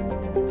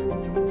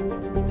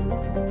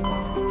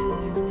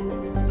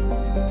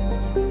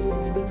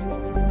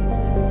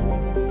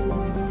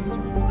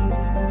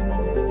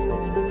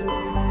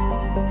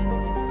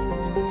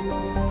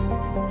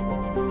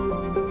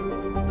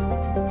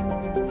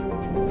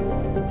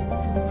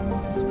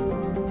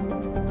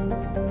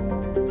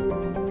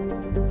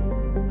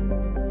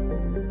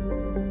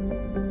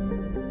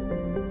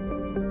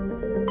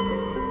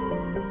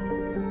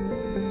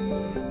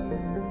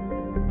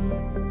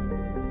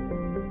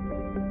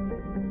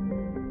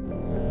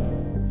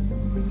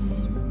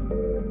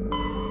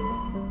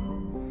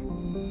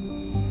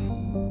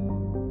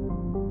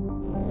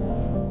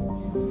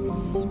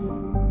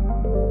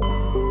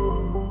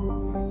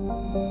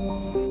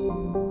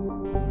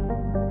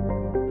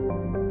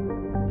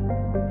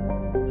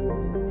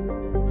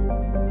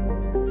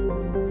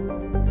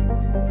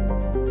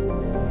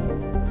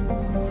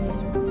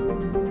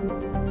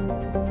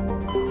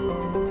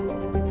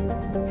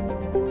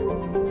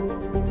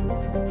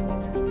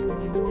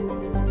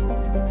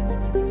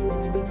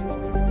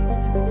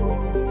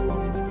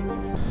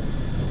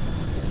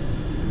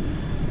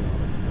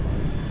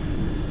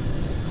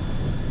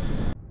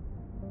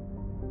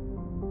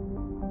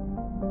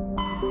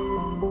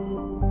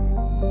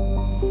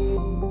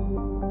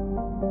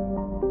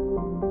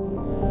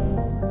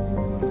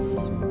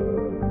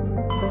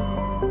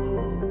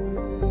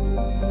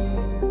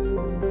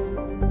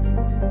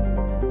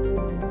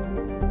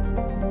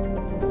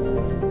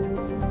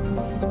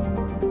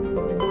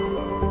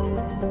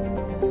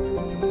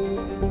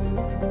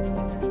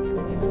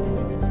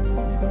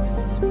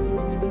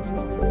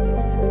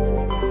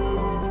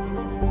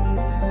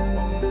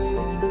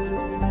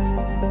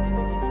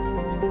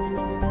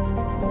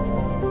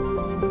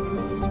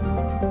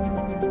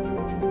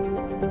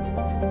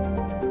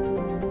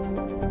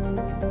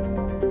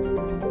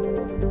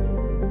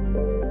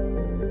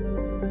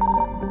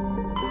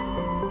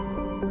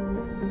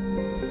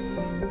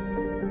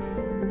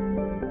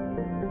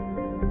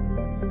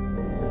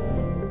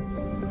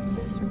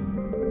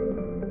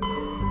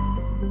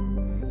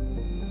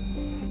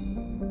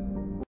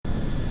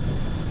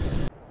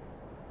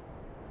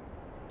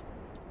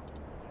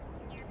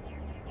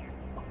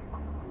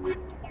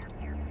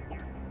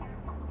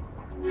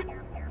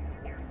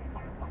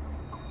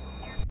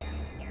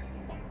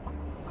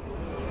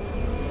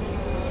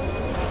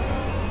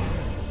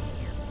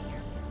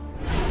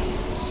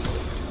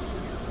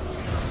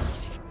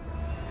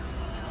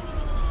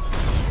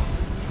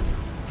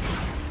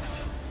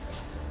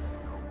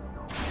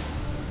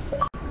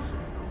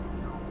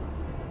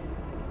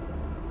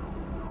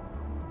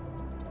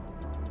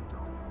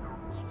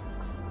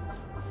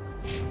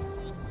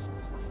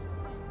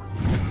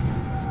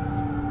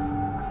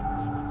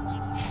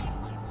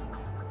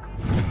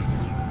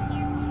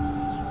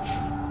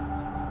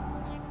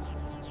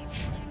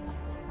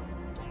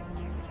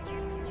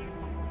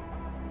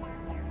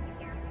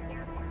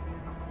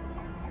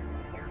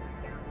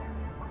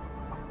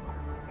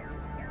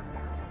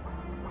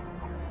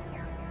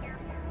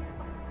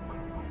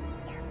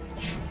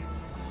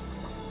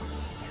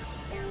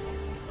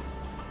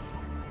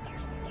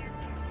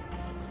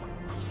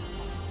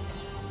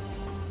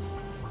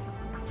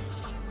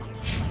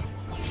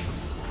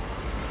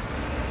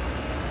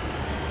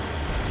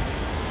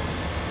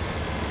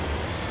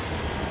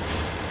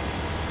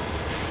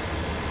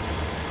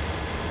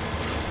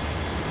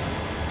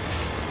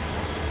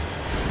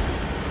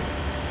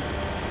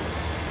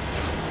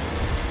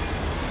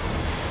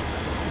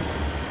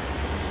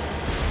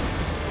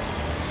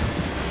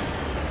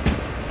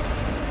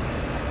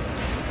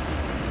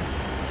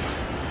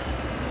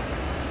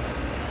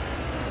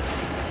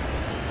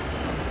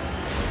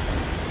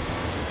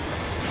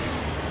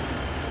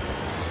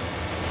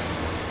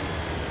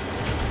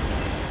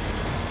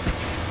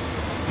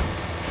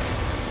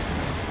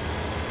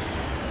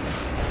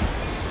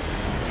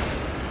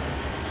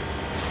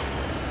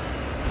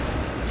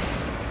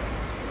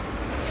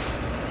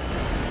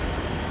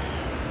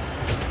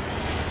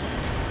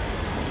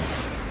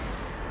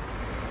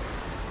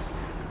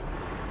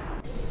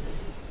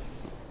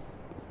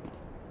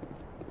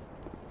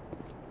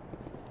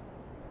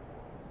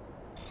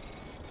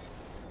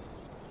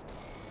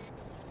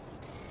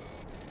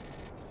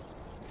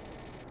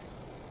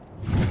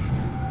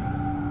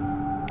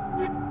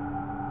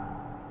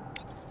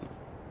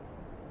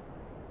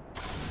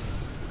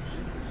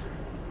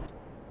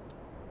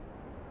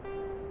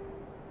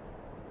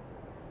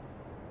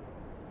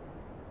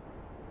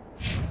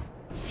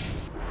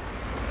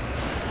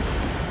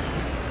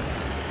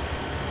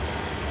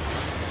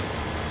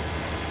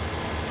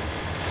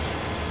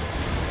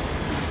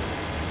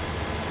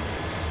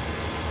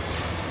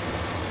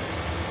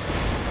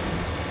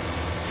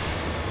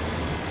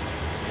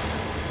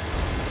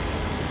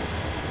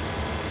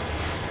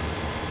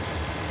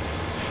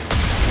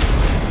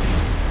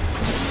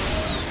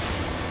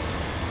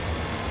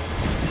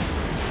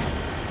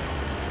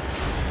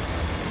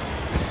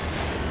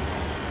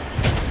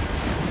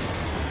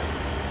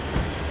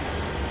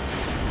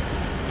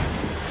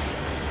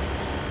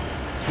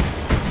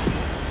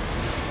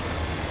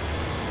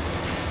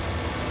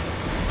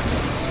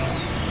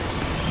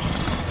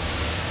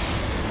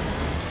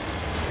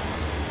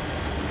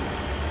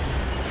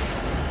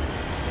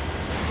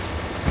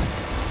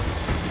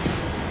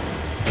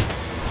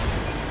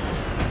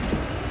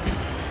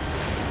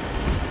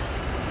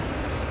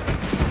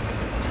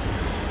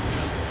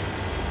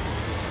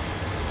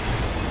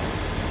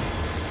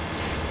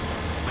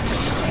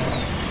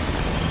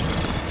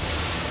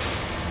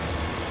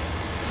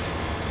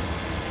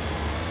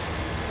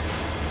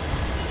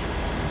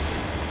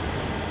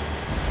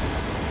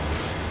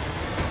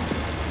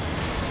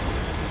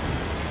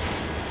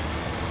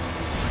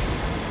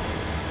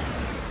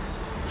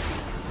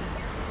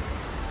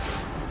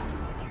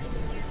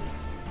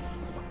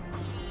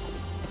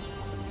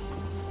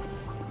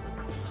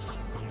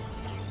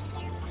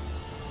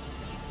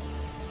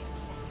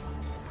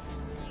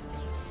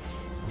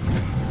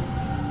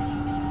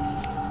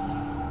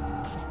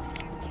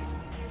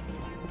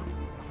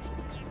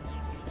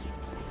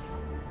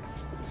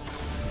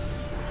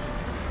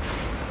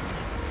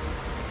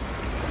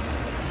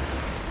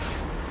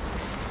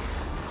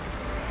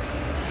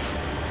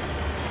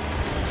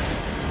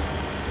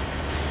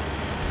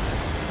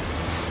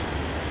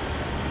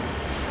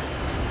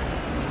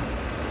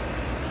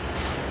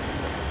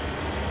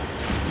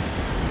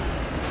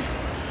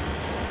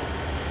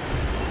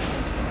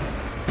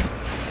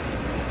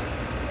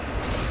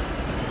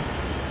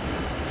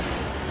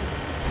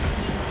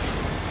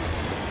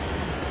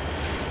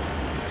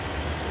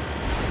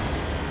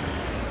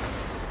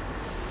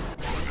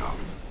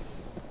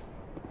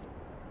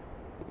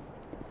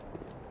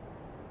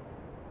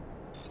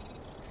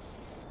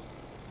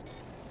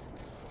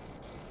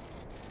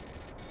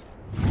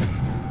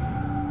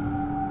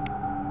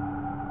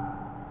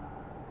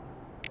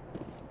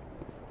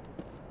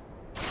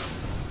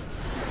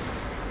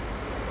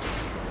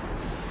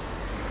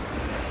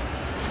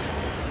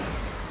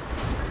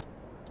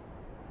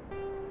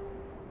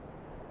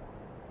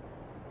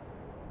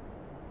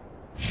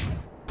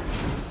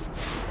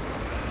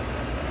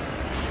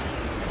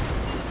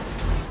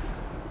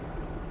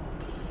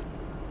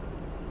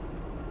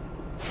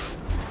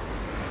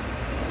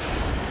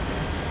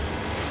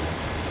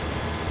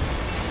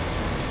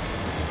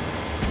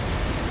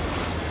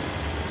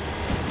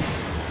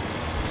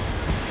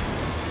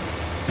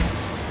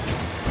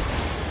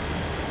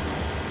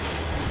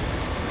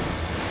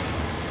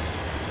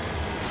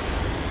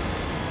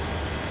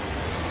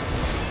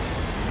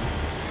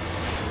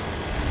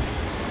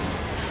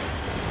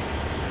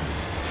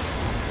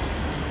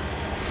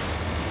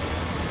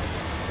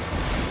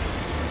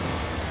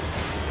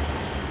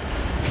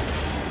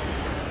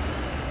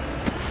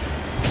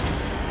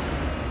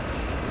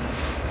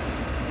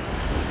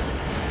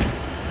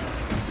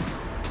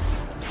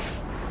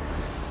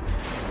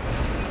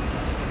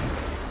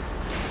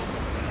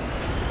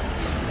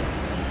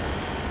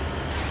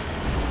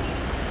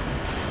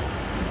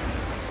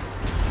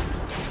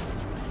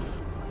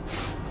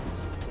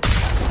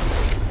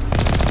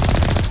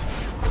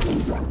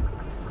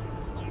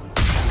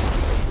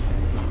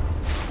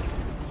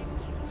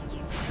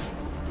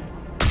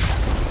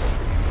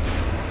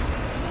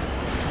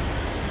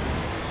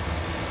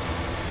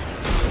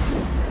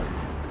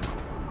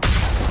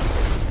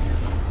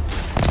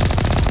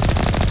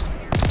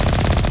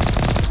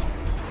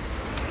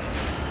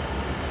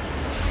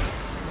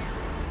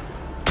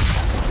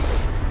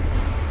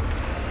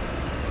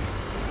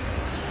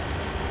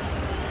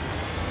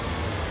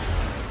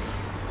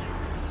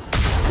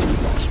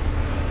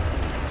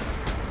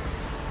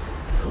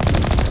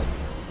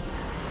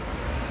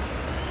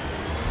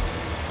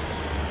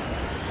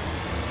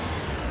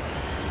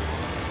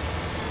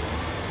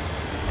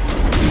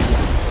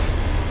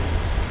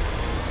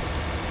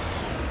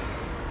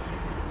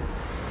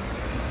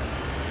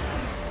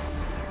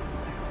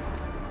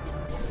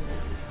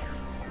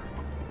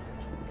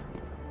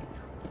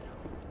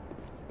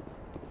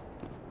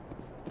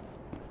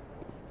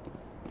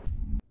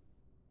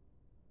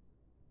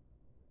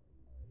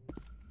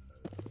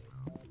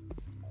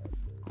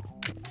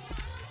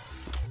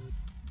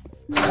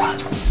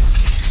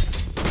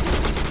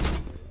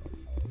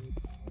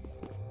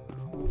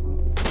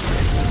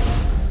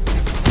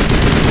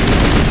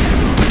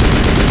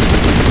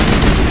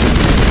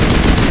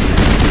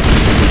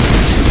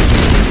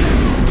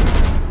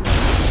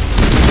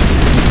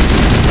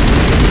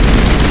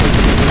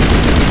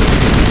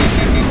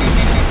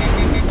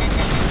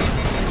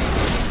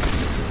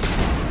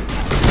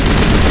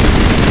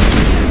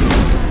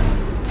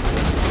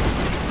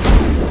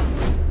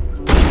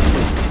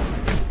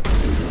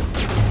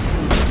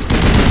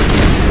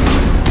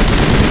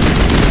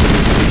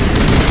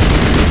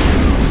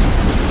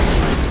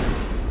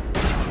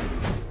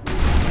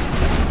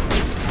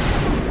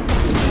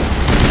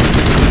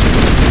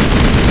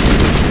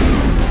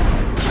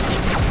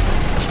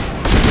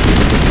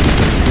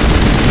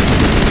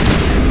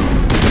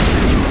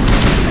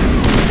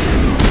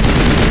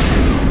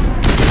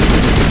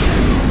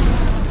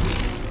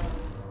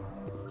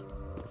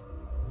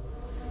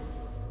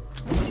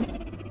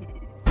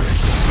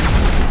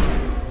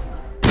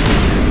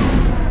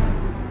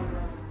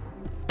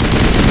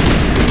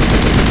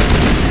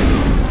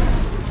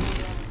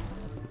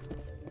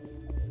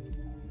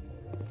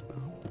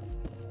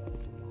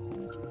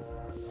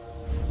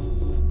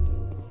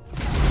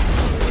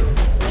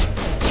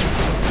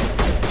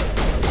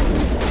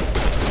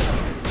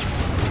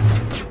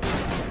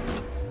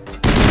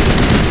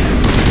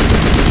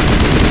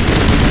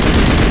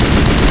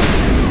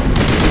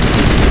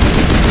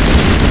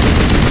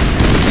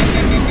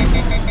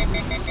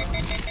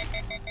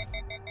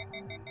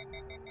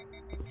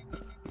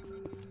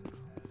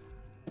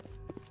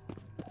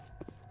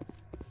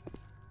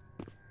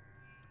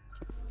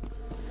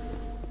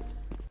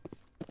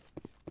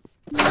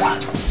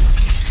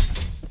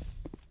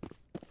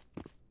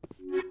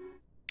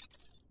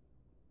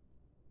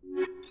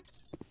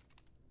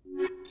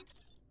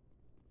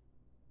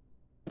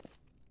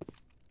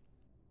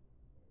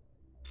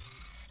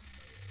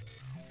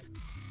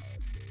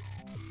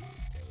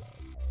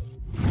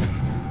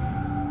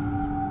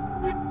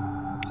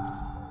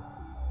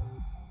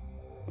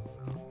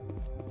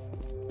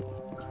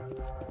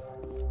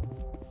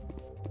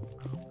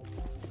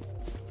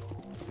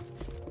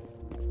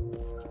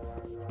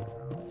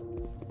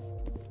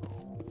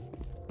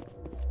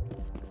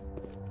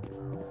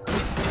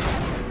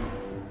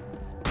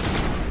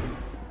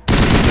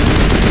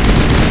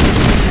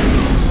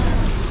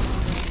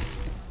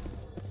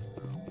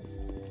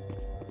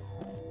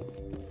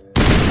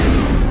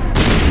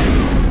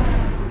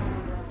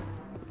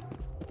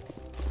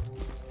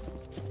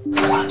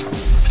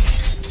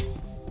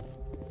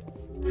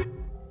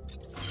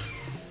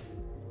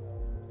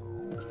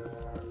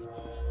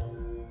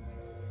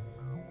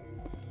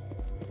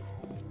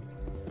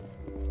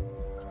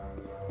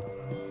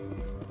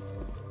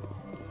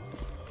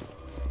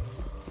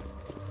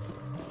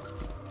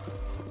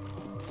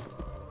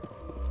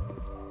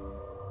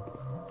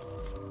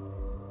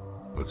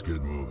 Let's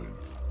get moving.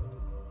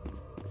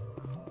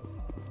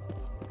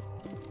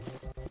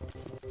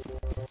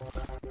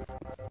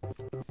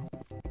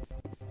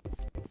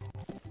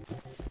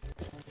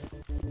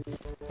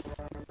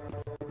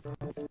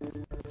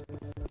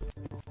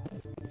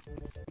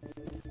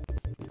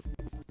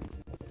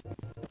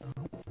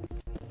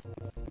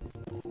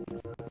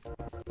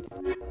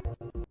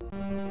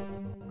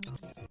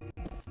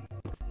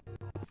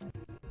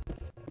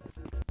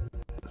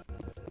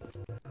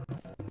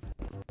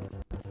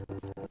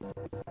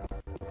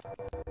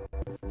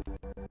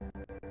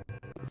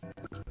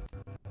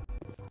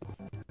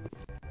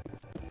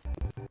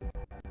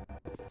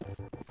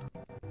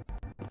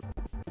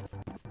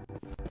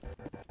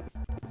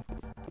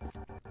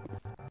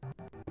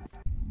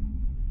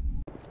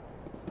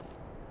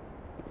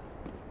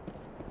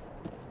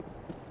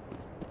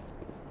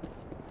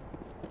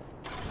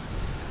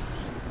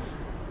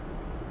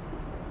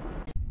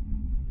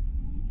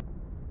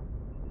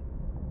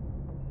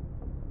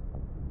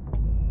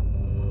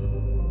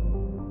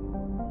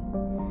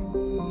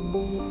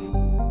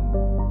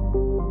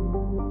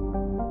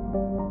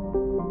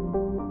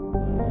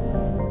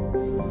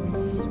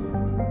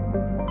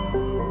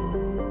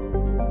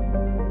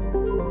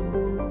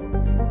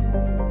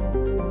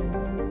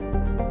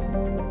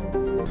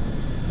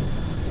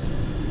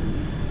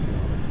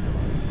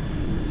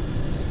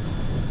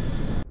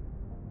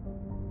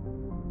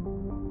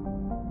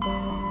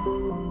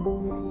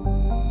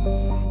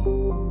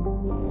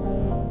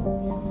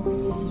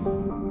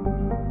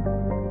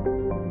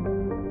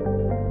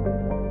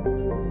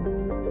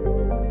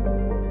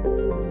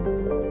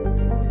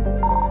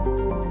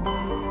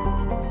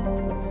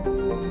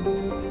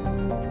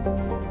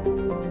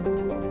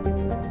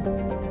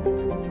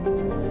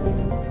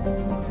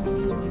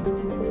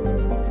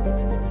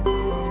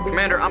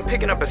 Commander, I'm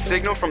picking up a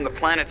signal from the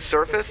planet's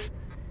surface.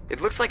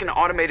 It looks like an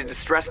automated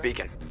distress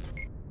beacon.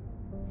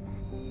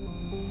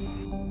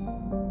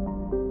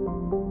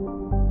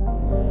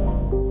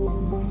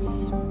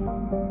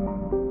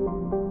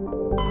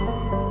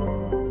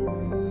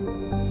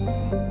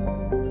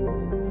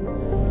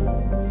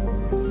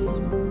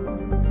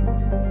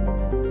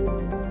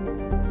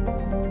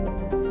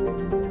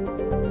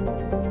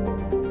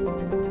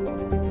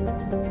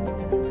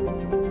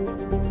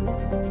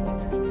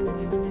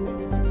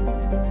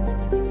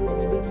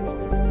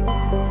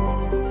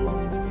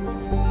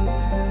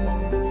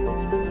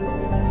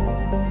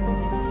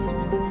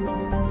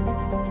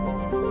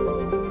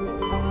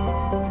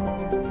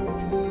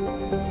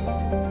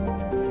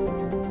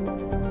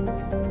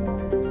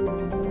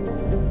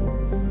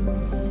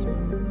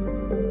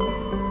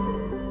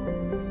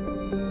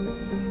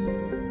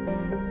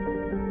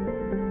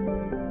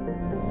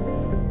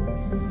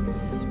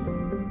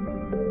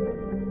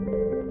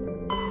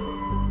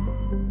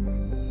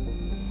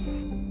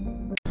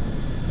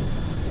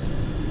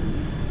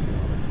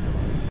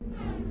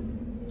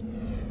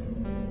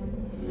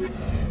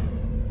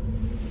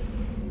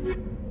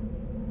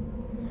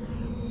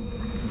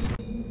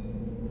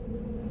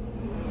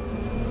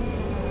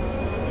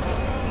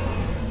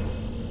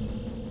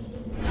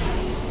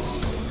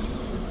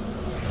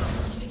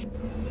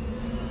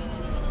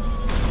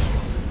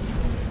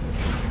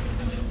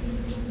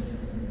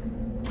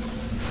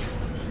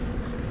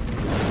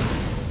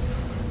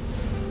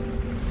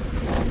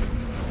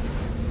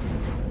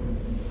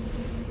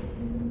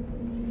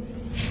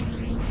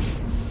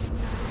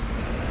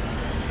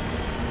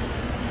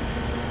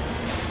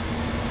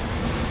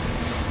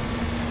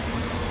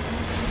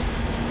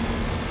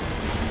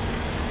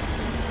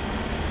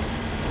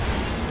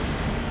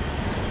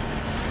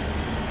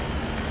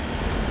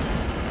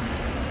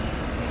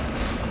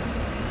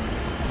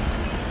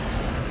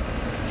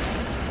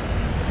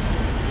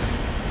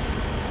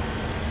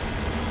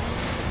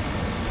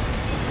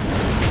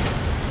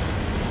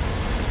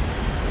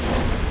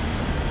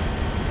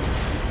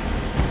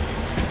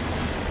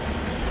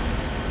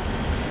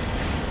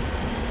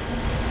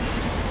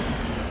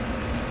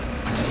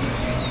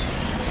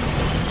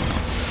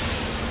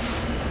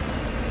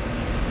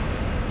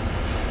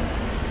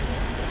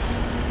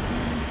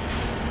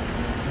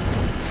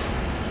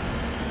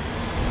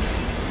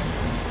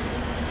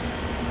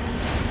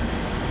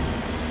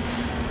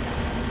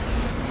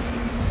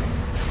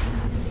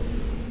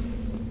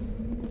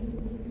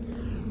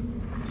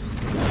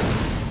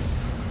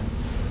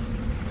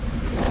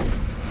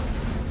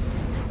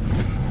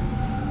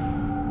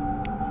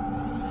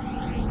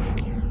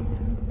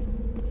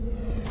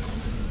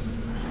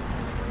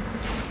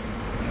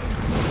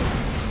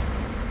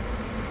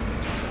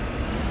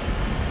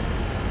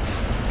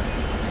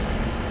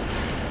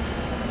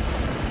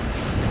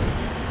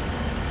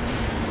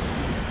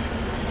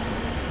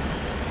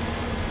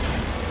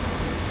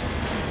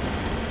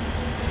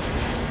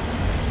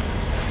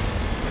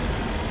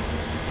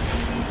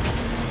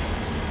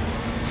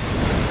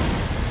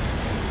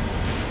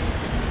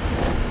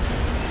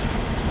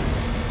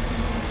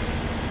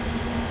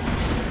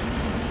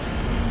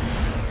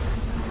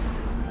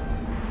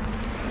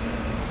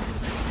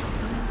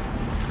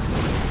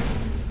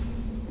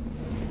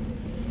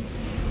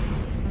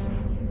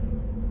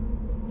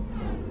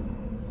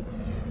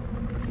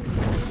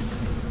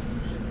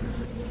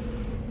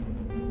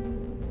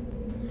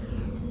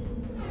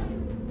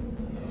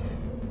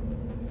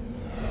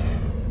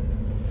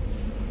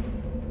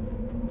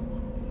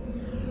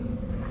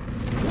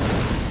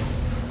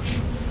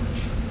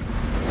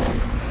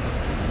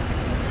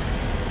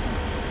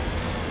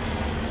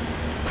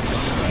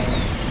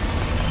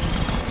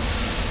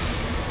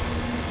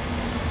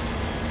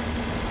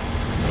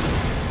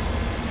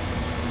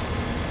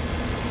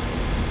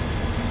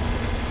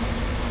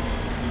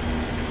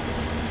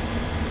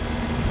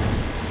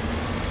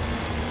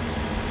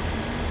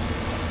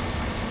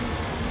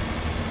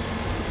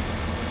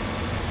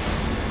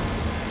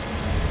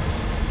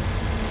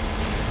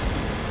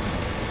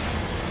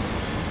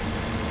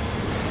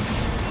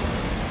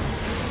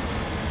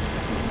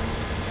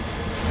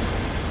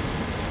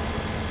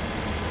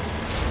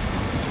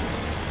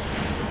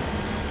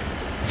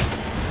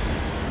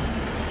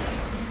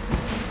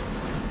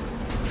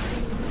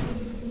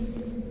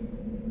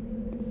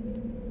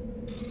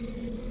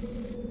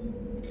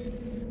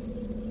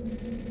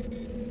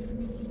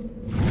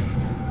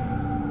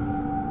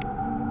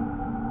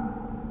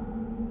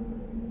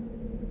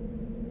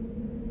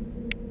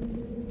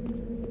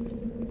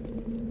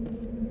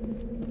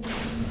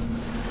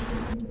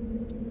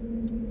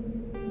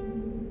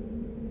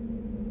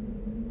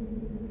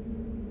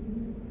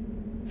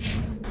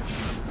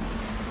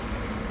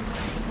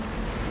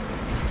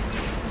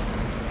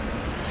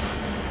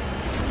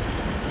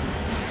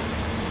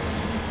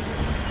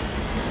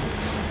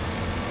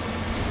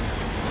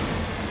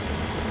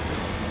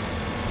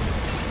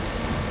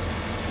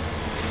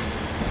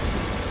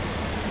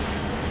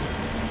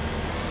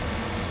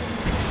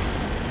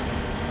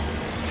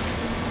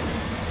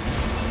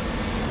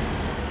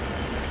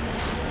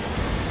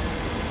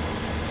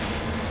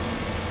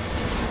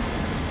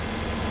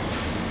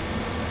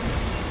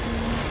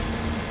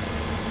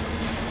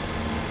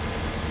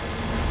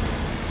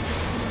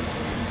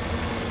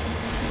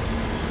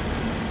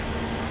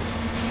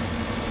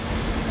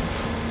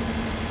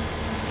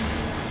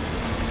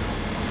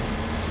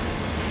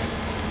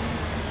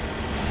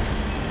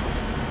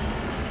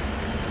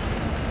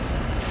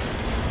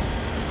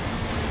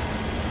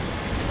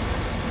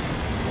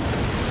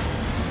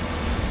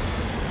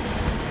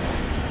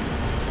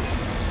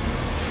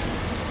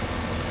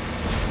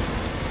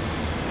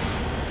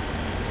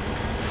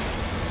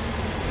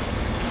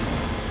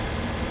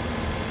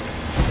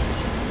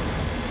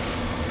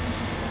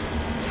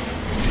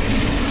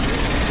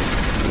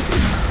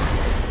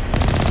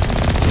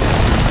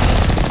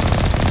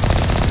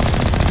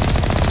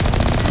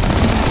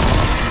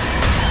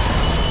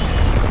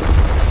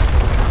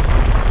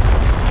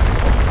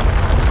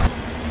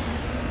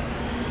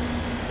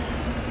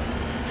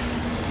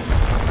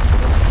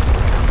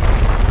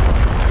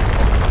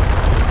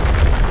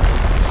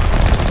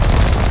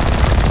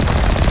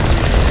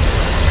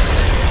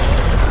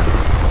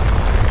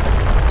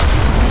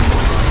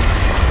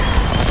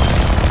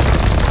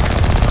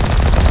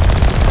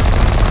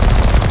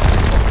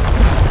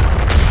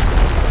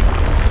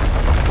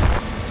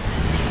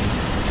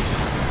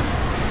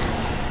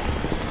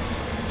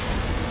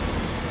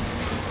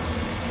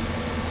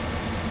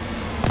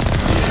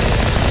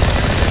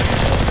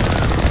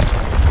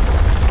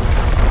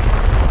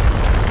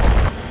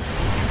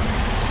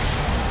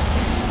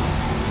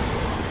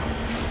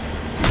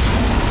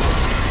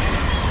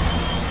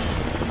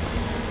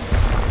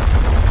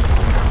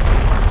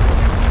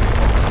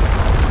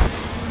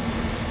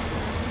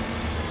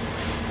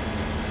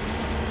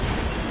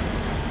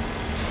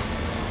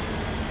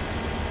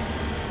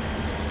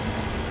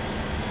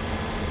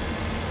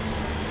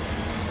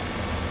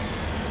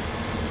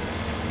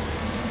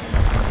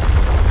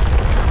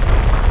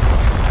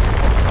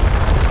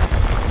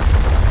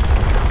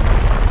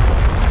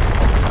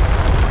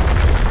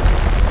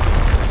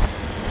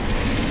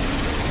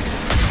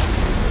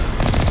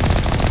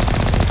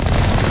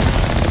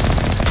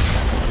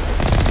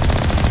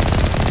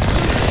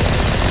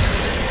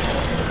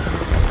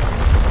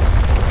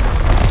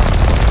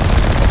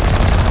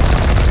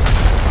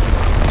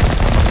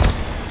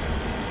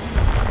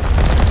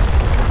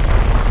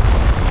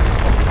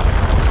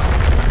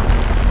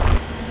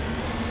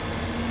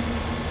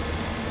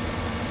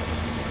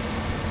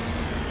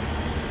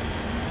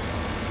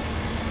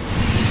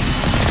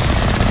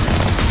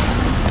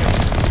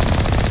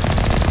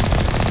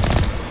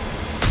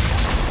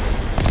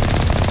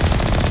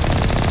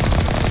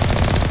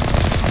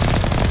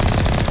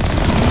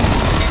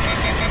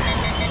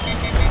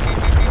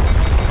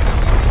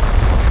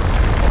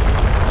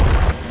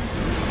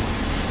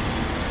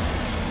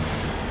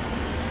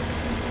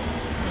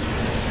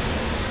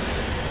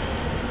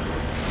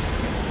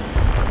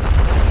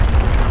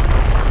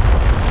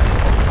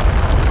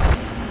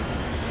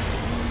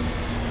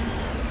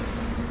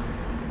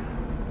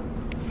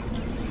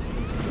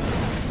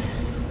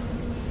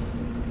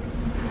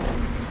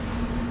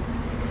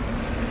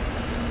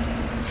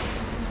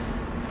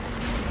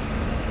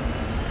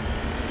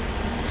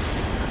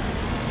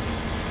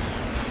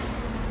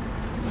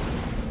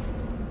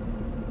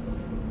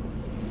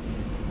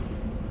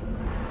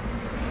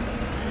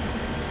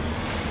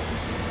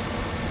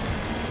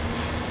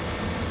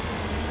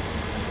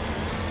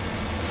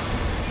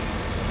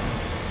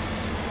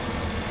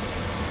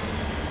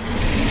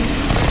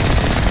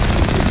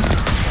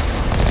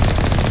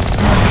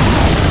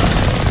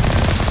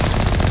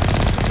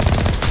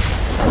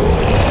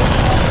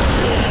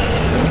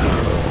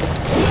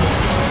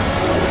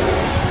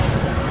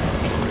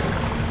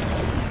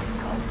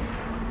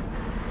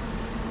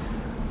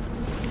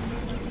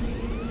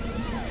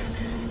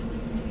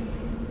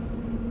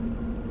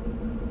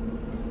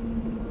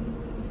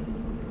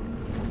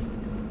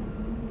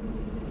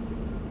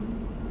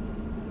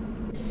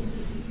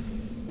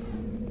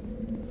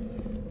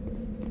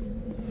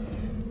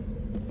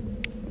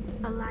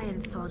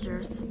 Alliance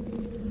soldiers.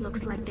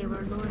 Looks like they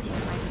were lured here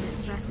by the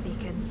distress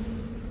beacon.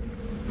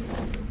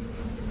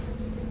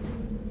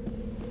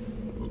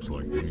 Looks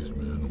like these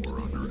men